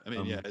 Yeah, I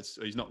mean,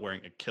 he's not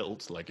wearing a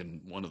kilt like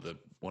in one of the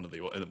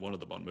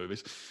Bond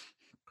movies.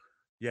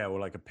 Yeah, or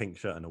like a pink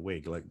shirt and a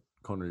wig, like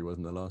Connery was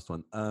in the last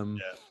one. Yeah.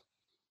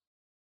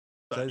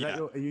 So,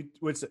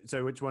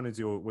 which one is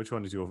your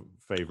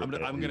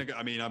favorite? I'm gonna go.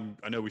 I mean,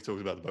 I know we talked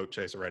about the boat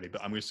chase already,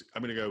 but I'm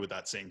gonna go with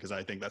that scene because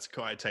I think that's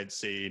quite a tense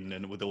scene,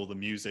 and with all the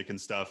music and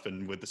stuff,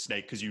 and with the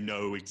snake, because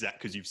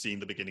because you've seen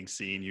the beginning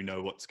scene, you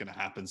know what's gonna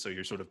happen, so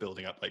you're sort of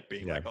building up, like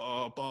being like,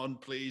 oh,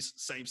 Bond, please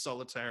save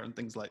Solitaire and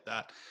things like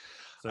that.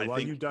 So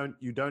while you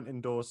don't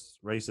endorse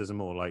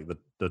racism or like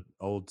the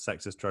old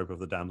sexist trope of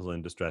the damsel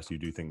in distress, you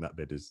do think that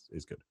bit is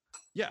good.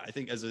 Yeah, I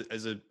think as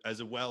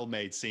a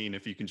well-made scene,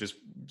 if you can just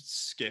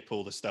skip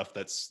all the stuff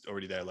that's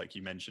already there, like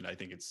you mentioned, I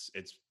think it's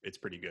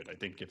pretty good. I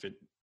think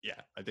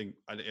I think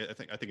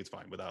it's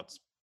fine without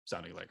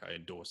sounding like I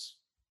endorse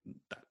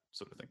that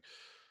sort of thing.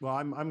 Well,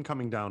 I'm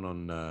coming down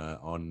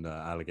on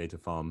Alligator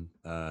Farm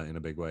in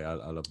a big way. I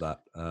love that.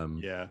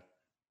 Yeah,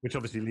 which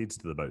obviously leads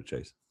to the boat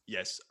chase.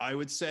 Yes, I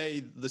would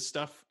say the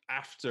stuff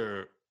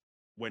after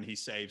when he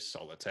saves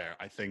Solitaire,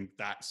 I think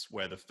that's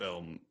where the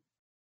film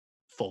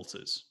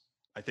falters.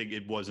 I think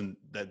it wasn't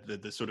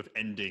that the sort of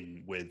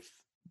ending with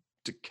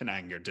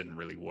Kananga didn't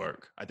really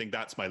work. I think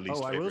that's my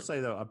least favorite. I will say,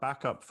 though, a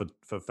backup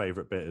for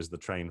favorite bit is the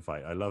train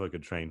fight. I love a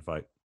good train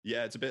fight.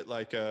 Yeah, it's a bit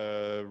like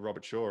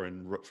Robert Shaw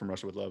in From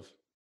Russia with Love.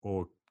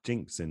 Or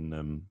Jinx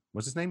in,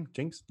 what's his name?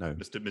 Jinx? No.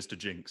 Mr.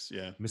 Jinx,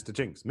 yeah. Mr.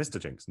 Jinx,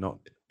 not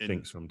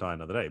Jinx from Die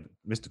Another Day, but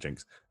Mr.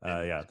 Jinx.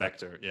 Yeah.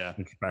 Spectre, yeah.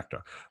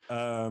 Spectre.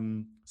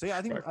 So yeah,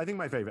 I think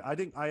my favorite,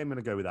 I am going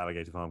to go with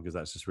Alligator Farm because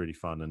that's just really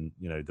fun. And,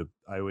 you know,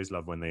 I always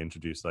love when they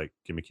introduce like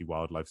gimmicky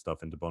wildlife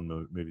stuff into Bond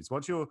movies.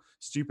 What's your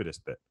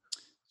stupidest bit?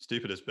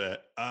 Stupidest bit?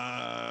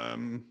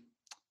 The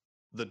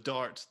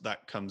dart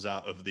that comes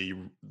out of the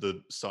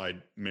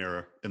side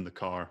mirror in the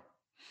car.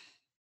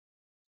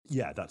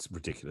 Yeah, that's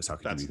ridiculous. How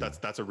can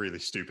that's a really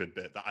stupid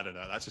bit. I don't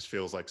know. That just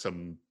feels like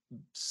some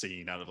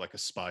scene out of like a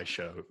spy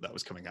show that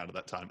was coming out at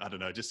that time. I don't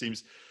know. It just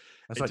seems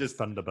that's like just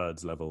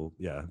Thunderbirds level.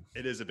 Yeah,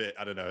 it is a bit.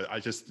 I don't know. I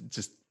just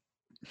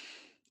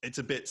it's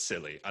a bit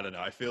silly. I don't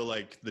know. I feel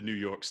like the New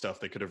York stuff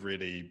they could have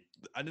really.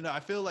 I don't know. I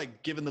feel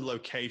like given the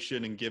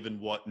location and given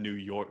what New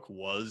York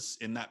was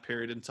in that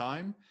period in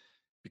time,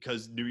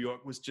 because New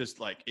York was just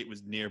like, it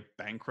was near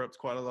bankrupt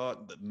quite a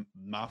lot. The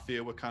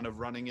mafia were kind of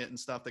running it and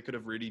stuff. They could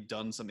have really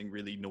done something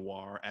really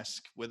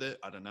noir-esque with it.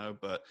 I don't know.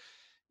 But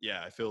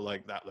yeah, I feel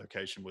like that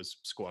location was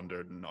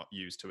squandered and not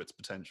used to its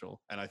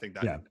potential. And I think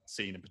that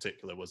scene in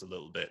particular was a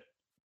little bit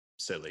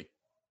silly.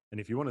 And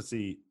if you want to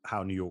see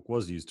how New York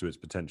was used to its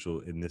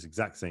potential in this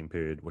exact same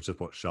period, just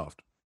watch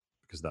Shaft,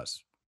 because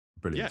that's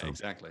brilliant. Yeah, film.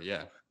 Exactly.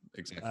 Yeah,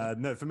 exactly.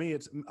 No, for me,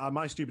 it's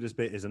my stupidest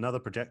bit is another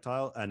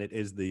projectile, and it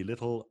is the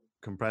little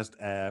compressed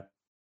air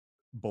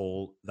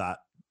ball that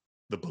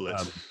the bullet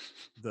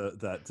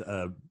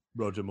that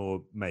Roger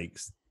Moore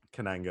makes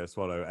Kananga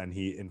swallow, and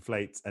he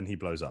inflates and he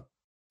blows up.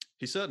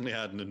 He certainly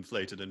had an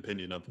inflated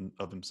opinion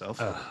of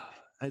himself.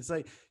 It's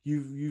like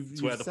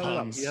you've where the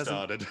puns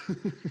started.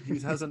 He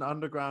has an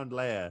underground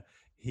layer.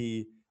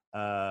 He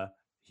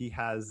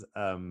has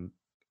a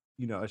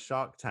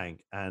shark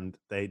tank, and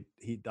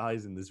he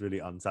dies in this really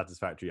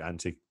unsatisfactory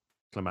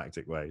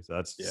anticlimactic way. So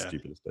that's the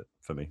stupidest bit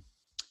for me.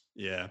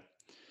 Yeah.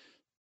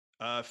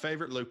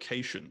 Favorite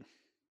location?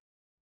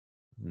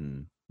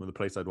 Well, the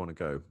place I'd want to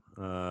go.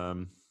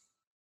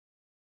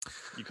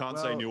 You can't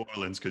say New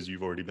Orleans because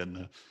you've already been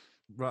there.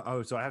 Right.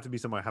 Oh, so I have to be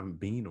somewhere I haven't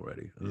been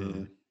already.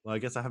 Yeah. Well, I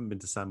guess I haven't been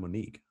to San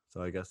Monique,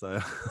 so I guess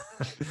I.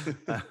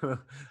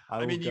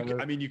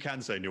 You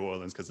can say New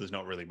Orleans because there's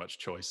not really much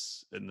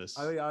choice in this.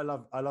 I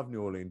love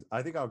New Orleans.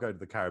 I think I'll go to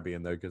the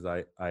Caribbean though because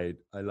I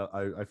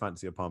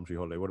fancy a palm tree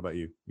holiday. What about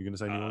you? You going to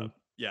say New Orleans?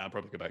 Yeah, I'll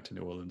probably go back to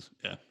New Orleans.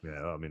 Yeah.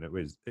 Yeah, I mean it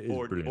is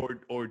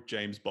brilliant. Or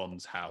James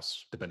Bond's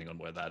house, depending on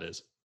where that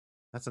is.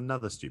 That's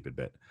another stupid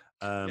bit.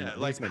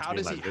 Like how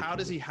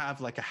does he have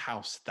like a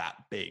house that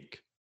big?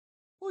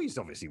 Well, he's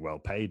obviously well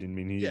paid. I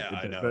mean,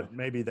 I know. But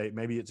maybe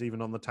it's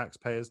even on the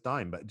taxpayer's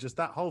dime. But just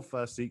that whole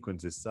first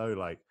sequence is so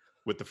like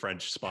with the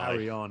French spy.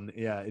 Carry on,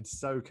 yeah, it's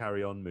so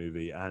Carry On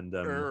movie. And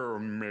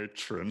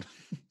matron.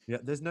 Yeah,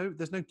 there's no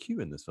Q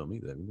in this film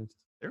either. Have you noticed?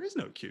 There is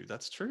no Q.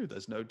 That's true.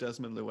 There's no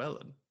Desmond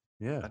Llewellyn.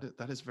 Yeah,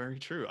 that is very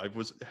true.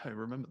 I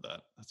remember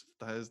that.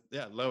 That is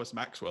Lois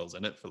Maxwell's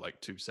in it for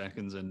like 2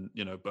 seconds, and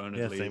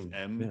Bernard Lee is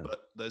M, but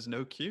there's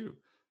no Q.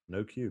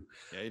 No Q.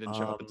 Yeah, he didn't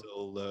show up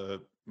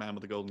until Man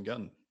with the Golden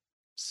Gun.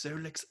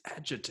 Solix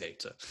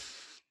Agitator.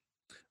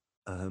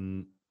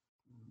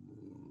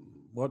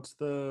 What's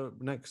the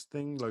next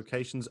thing?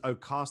 Locations. Oh,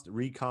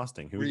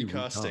 recasting. Who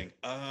recasting?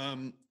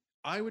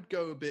 I would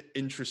go a bit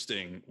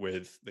interesting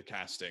with the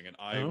casting, and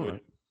I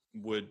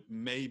would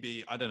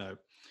maybe, I don't know.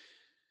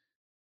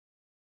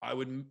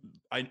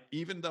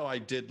 Even though I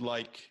did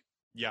like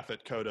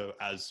Yaphet Kotto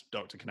as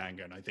Dr.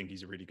 Kananga, and I think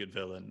he's a really good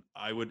villain.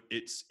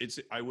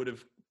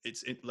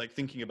 Like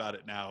thinking about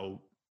it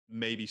now,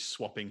 maybe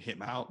swapping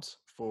him out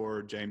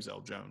for James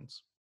L.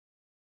 Jones.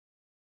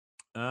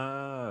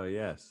 Oh,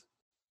 yes.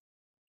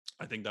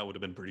 I think that would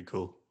have been pretty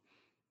cool.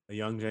 A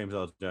young James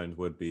L. Jones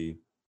would be,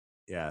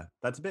 yeah.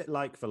 That's a bit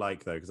like for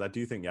like, though, because I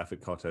do think Yaphet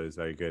Kotto is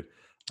very good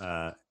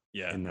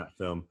in that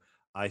film.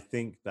 I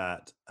think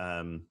that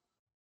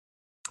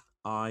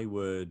I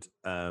would,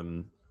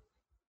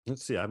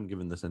 let's see, I haven't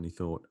given this any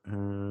thought.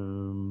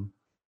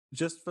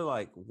 Just for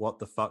like what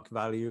the fuck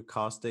value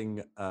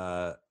casting,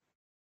 okay,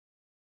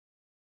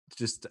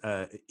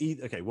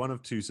 one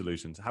of two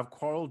solutions. Have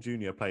Quarrel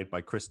Jr. played by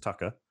Chris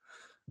Tucker.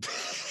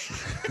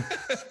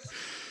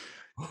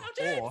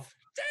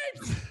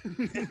 James!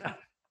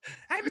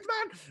 Hey,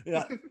 man!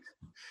 Yeah.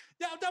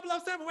 Yeah,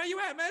 007, where you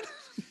at, man?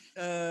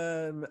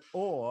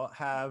 Or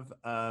have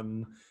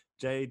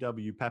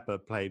J.W. Pepper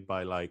played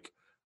by like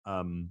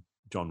John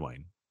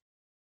Wayne.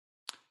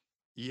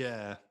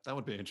 Yeah, that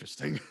would be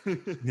interesting.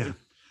 Yeah.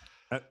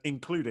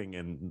 Including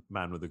in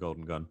Man with the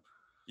Golden Gun.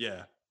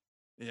 Yeah.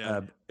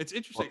 Yeah. It's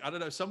interesting. I don't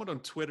know. Someone on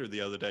Twitter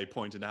the other day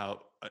pointed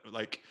out,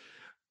 like,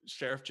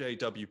 Sheriff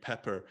J.W.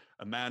 Pepper,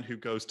 a man who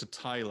goes to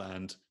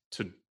Thailand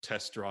to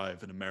test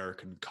drive an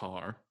American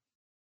car.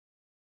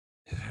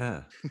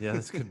 Yeah,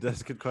 that's good.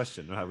 That's a good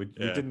question. Right, we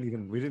didn't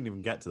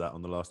even get to that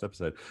on the last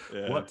episode.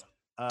 Yeah. What?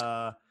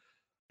 I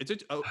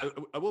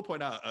will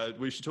point out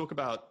we should talk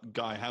about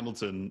Guy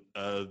Hamilton,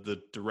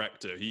 the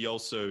director. He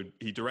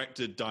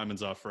directed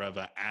Diamonds Are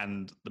Forever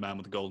and The Man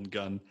with the Golden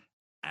Gun,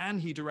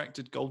 and he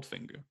directed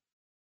Goldfinger.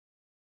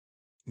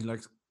 He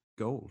likes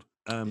gold.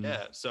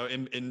 Yeah. So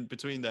in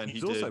between then,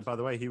 he's also, by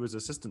the way, he was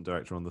assistant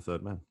director on The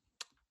Third Man.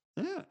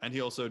 Yeah, and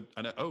he also.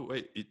 I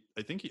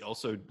think he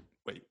also.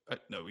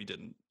 No, he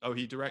didn't. Oh,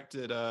 he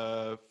directed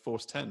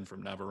Force 10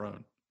 from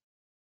Navarone.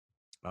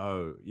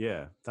 Oh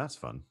yeah, that's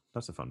fun.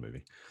 That's a fun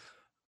movie.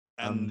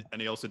 And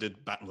he also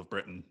did Battle of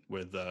Britain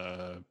with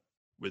Michael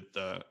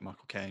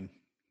Caine.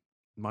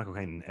 Michael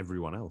Caine and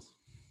everyone else.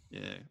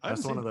 Yeah,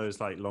 that's one of those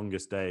like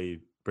Longest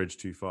Day, Bridge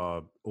Too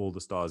Far, all the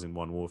stars in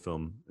one war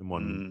film, in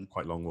one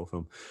quite long war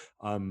film.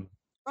 Battle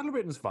of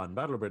Britain's fun.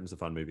 Battle of Britain's a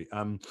fun movie.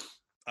 I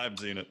haven't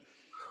seen it.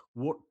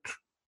 What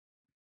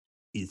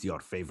is your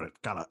favorite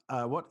color?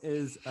 What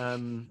is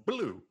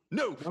blue?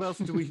 No. What else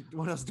do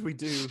we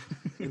do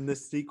in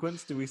this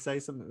sequence? Do we say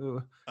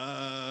something?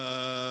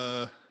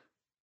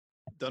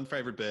 Done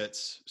favorite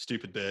bits,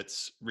 stupid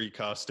bits,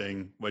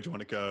 recasting. Where do you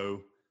want to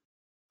go?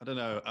 I don't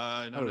know.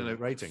 I don't know.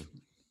 Rating.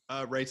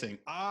 Rating.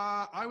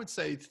 I would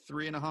say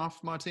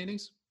 3.5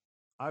 martinis.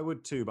 I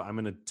would too, but I'm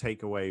going to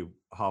take away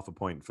half a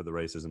point for the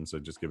racism, so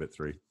just give it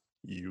 3.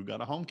 You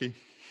got a honky.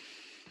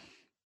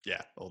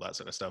 Yeah, all that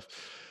sort of stuff.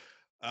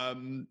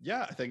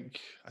 Yeah, I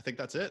think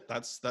that's it.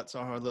 That's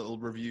our little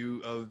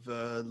review of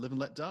Live and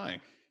Let Die.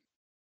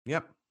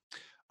 Yep.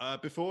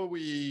 Before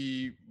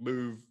we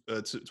move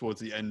towards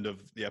the end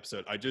of the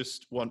episode, I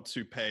just want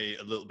to pay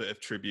a little bit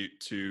of tribute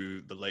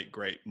to the late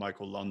great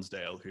Michael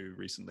Lonsdale, who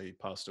recently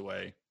passed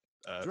away.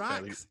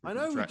 Drax. I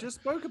know, we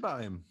just spoke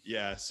about him.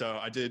 Yeah, so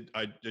I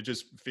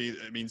just feel,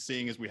 I mean,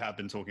 seeing as we have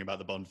been talking about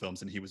the Bond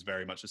films and he was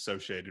very much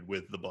associated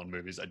with the Bond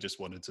movies, I just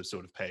wanted to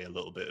sort of pay a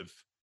little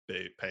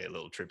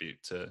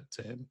tribute to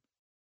him.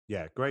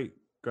 Yeah, great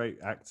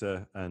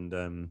actor.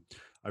 And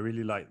I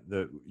really like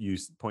that you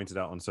pointed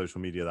out on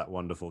social media that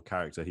wonderful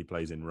character he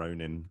plays in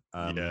Ronin.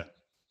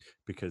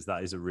 Because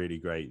that is a really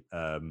great,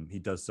 he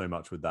does so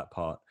much with that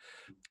part.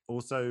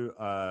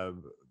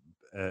 Also,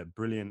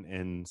 brilliant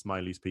in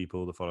Smiley's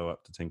People, the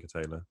follow-up to Tinker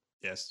Tailor.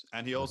 Yes,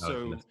 and he was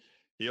also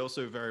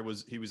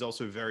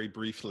very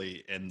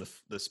briefly in the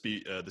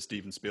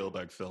Steven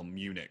Spielberg film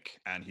Munich,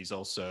 and he's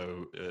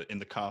also in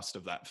the cast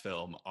of that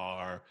film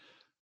are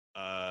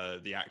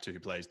the actor who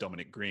plays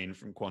Dominic Green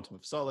from Quantum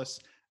of Solace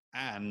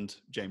and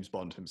James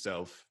Bond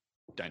himself,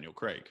 Daniel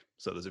Craig.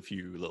 So there's a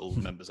few little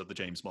members of the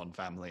James Bond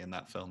family in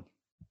that film.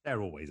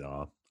 There always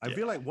are. I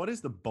feel like, what is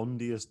the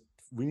Bondiest?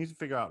 We need to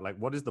figure out, like,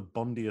 what is the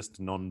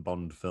Bondiest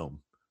non-Bond film?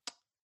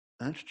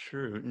 That's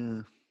true.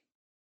 Yeah.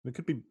 It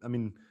could be. I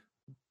mean,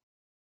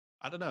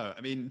 I don't know.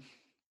 I mean,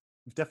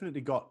 you've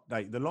definitely got,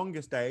 like, The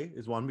Longest Day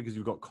is one because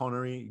you've got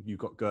Connery, you've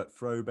got Gert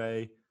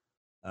Frobe.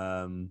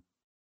 I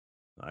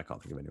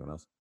can't think of anyone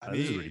else.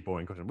 This is a really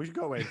boring question. We should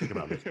go away and think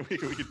about this. we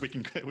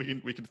can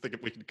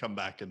come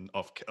back and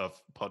off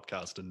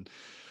podcast and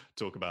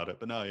talk about it.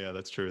 But no, yeah,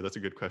 that's true. That's a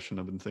good question.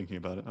 I've been thinking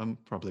about it. I'm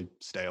probably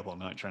stay up all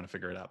night trying to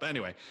figure it out. But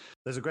anyway,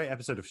 there's a great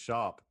episode of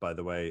Sharp, by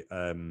the way,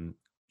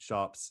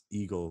 Sharp's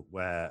Eagle,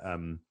 where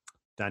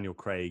Daniel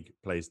Craig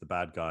plays the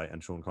bad guy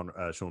and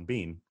Sean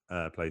Bean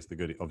plays the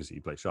good. Obviously, he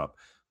plays Sharp.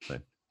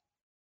 So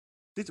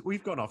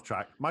we've gone off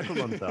track. Michael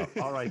Lonsdale,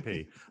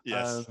 R.I.P.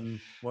 Yes.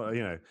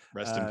 Well,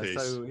 rest in peace.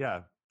 So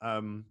yeah.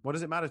 What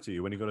does it matter to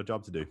you when you've got a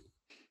job to do?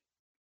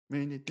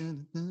 When you're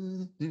gonna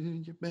do,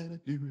 you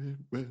better do it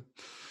well.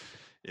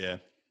 Yeah.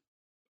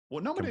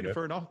 Well, nominated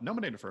for an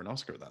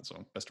Oscar. That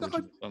song, best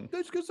original song.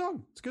 It's a good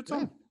song. It's a good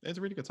song. Yeah, it's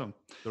a really good song.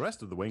 The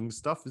rest of the Wings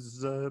stuff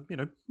is, Band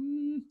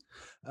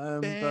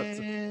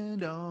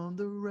on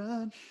the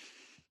run.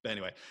 But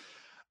anyway,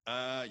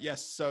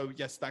 yes. So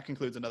yes, that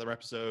concludes another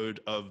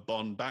episode of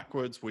Bond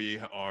Backwards. We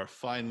are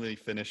finally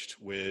finished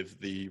with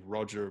the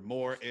Roger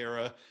Moore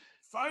era.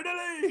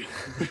 Finally,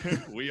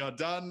 we are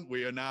done.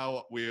 We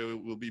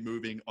will be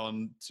moving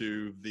on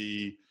to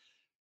the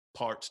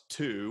part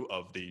 2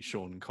 of the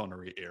Sean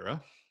Connery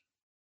era.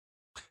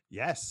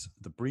 Yes,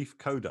 the brief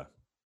coda.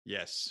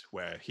 Yes,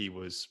 where he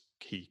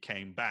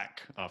came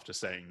back after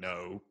saying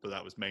no, but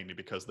that was mainly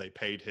because they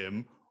paid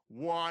him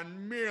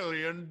 $1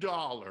 million.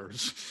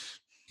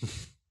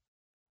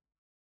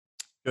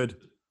 Good.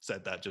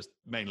 Said that just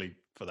mainly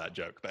for that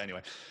joke. But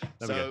anyway,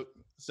 There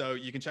so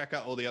you can check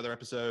out all the other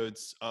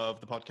episodes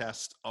of the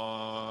podcast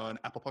on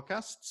Apple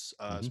Podcasts,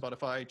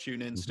 Spotify,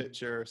 TuneIn,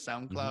 Stitcher,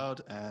 SoundCloud,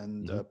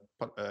 and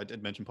I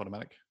did mention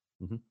Podomatic.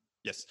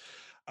 Yes.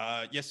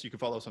 Yes, you can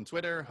follow us on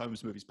Twitter,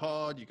 Holmes Movies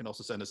Pod. You can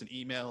also send us an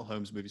email,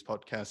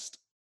 holmesmoviespodcast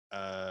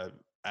at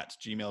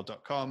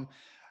gmail.com.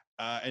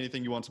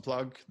 Anything you want to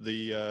plug?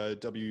 The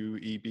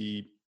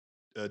W.E.B.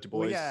 Du Bois.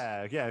 Well,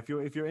 yeah. If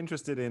you're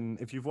interested in,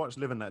 if you've watched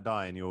Live and Let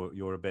Die and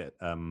you're a bit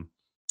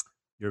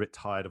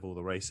tired of all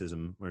the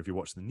racism, or if you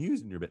watch the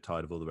news and you're a bit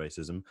tired of all the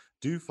racism,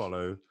 do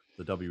follow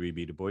the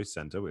W.E.B. Du Bois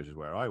Center, which is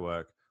where I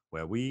work,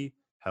 where we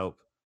help,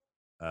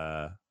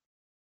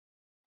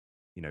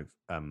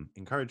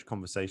 encourage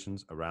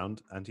conversations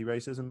around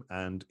anti-racism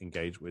and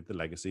engage with the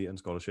legacy and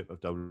scholarship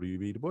of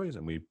W.E.B. Du Bois.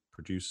 And we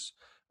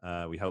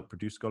help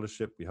produce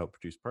scholarship, we help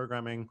produce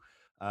programming.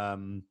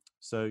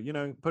 So,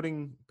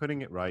 putting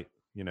it right,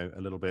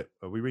 a little bit.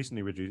 We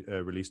recently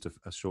released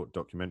a short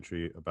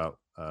documentary about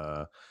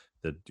the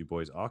Du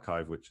Bois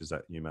Archive, which is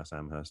at UMass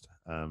Amherst,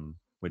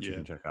 which you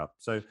can check out.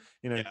 So,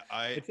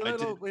 it's a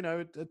little,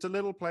 it's a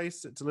little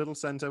place, it's a little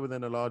center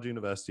within a large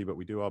university, but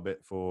we do our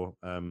bit for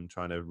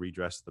trying to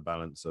redress the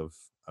balance of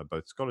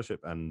both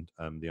scholarship and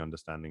the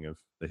understanding of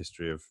the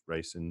history of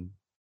race in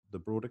the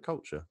broader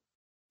culture.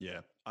 Yeah,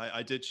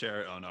 I did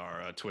share it on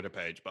our Twitter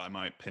page, but I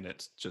might pin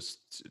it just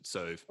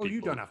so if people... Oh, you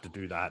don't have to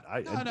do that.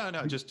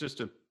 No, just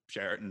to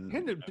share it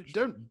and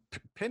don't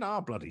pin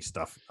our bloody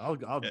stuff.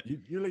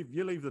 You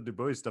leave the Du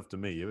Bois stuff to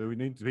me. We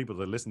need people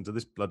to listen to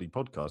this bloody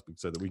podcast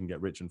so that we can get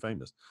rich and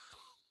famous.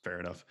 Fair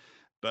enough.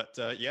 But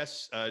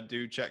yes,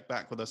 do check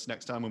back with us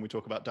next time when we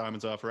talk about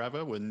Diamonds Are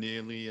Forever. We're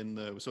nearly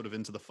we're sort of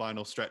into the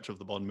final stretch of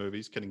the Bond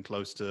movies, getting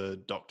close to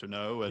Dr.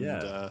 No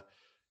and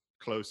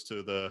close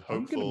to the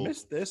hopeful. I'm gonna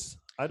miss this.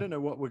 I don't know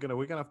what we're gonna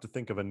have to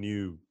think of a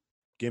new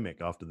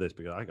gimmick after this,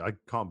 because I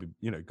can't be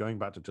going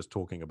back to just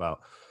talking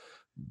about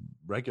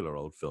regular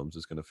old films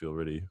is going to feel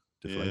really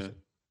deflating. Yeah.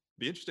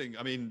 Be interesting.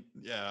 I mean,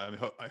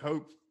 I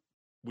hope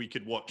we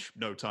could watch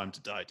No Time to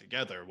Die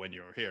together when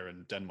you're here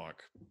in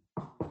Denmark.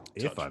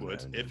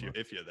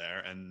 If you're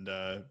there, and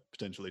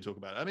potentially talk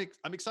about it. I mean,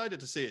 I'm excited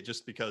to see it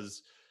just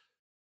because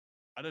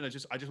I don't know.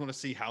 I just want to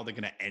see how they're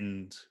going to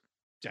end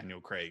Daniel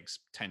Craig's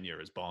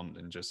tenure as Bond,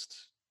 and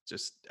just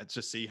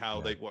see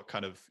how what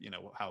kind of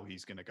how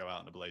he's going to go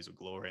out in a blaze of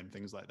glory and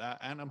things like that.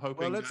 And I'm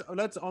hoping. Well,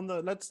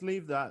 let's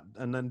leave that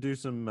and then do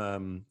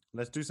some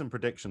let's do some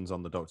predictions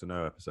on the Dr.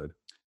 No episode.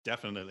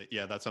 Definitely,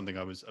 yeah, that's something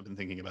I've been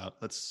thinking about.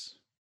 Let's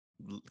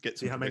get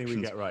some see how many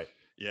we get right.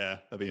 Yeah,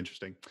 that'd be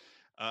interesting.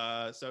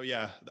 So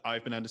yeah,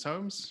 I've been Anders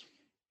Holmes.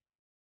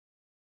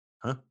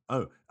 Huh?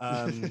 Oh,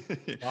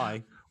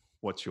 bye.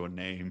 What's your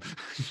name?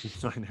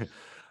 I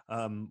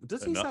know.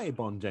 Does he say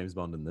James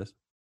Bond in this?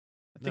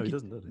 No, he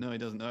doesn't, does he? No, he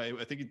doesn't. No,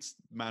 I think it's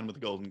Man with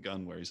the Golden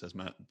Gun where he says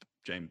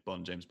James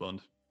Bond. James Bond.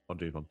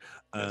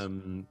 Yes.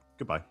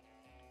 Goodbye.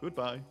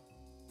 Goodbye.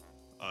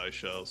 I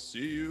shall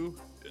see you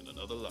in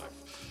another life.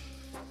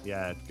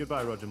 Yeah,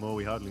 goodbye, Roger Moore.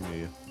 We hardly knew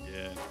you.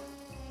 Yeah.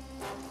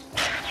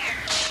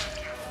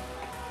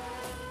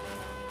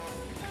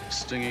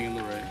 Stinging in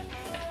the rain.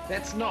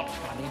 That's not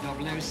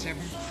funny,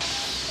 007.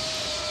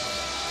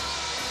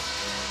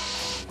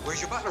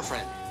 Where's your butler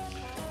friend?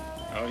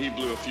 Oh, he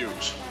blew a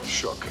fuse.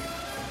 Shocking.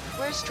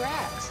 Where's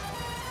Drax?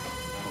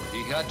 Oh,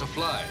 he had to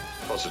fly.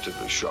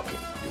 Positively shocking.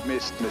 You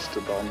missed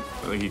Mr. Bond.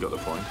 I think he got the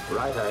point.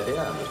 Right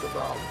idea, Mr.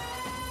 Bond.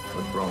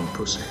 But wrong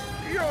pussy.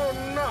 You're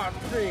not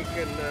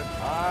thinking that.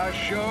 I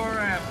sure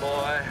am,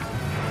 boy.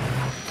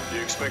 Do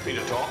you expect me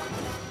to talk?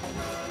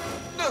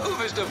 No,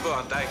 Mr.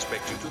 Bond, I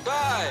expect you to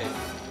die.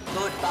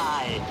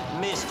 Goodbye,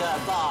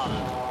 Mr. Bond.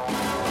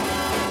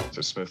 It's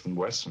a Smith &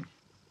 Wesson.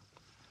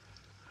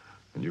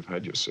 And you've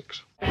had your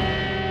 6.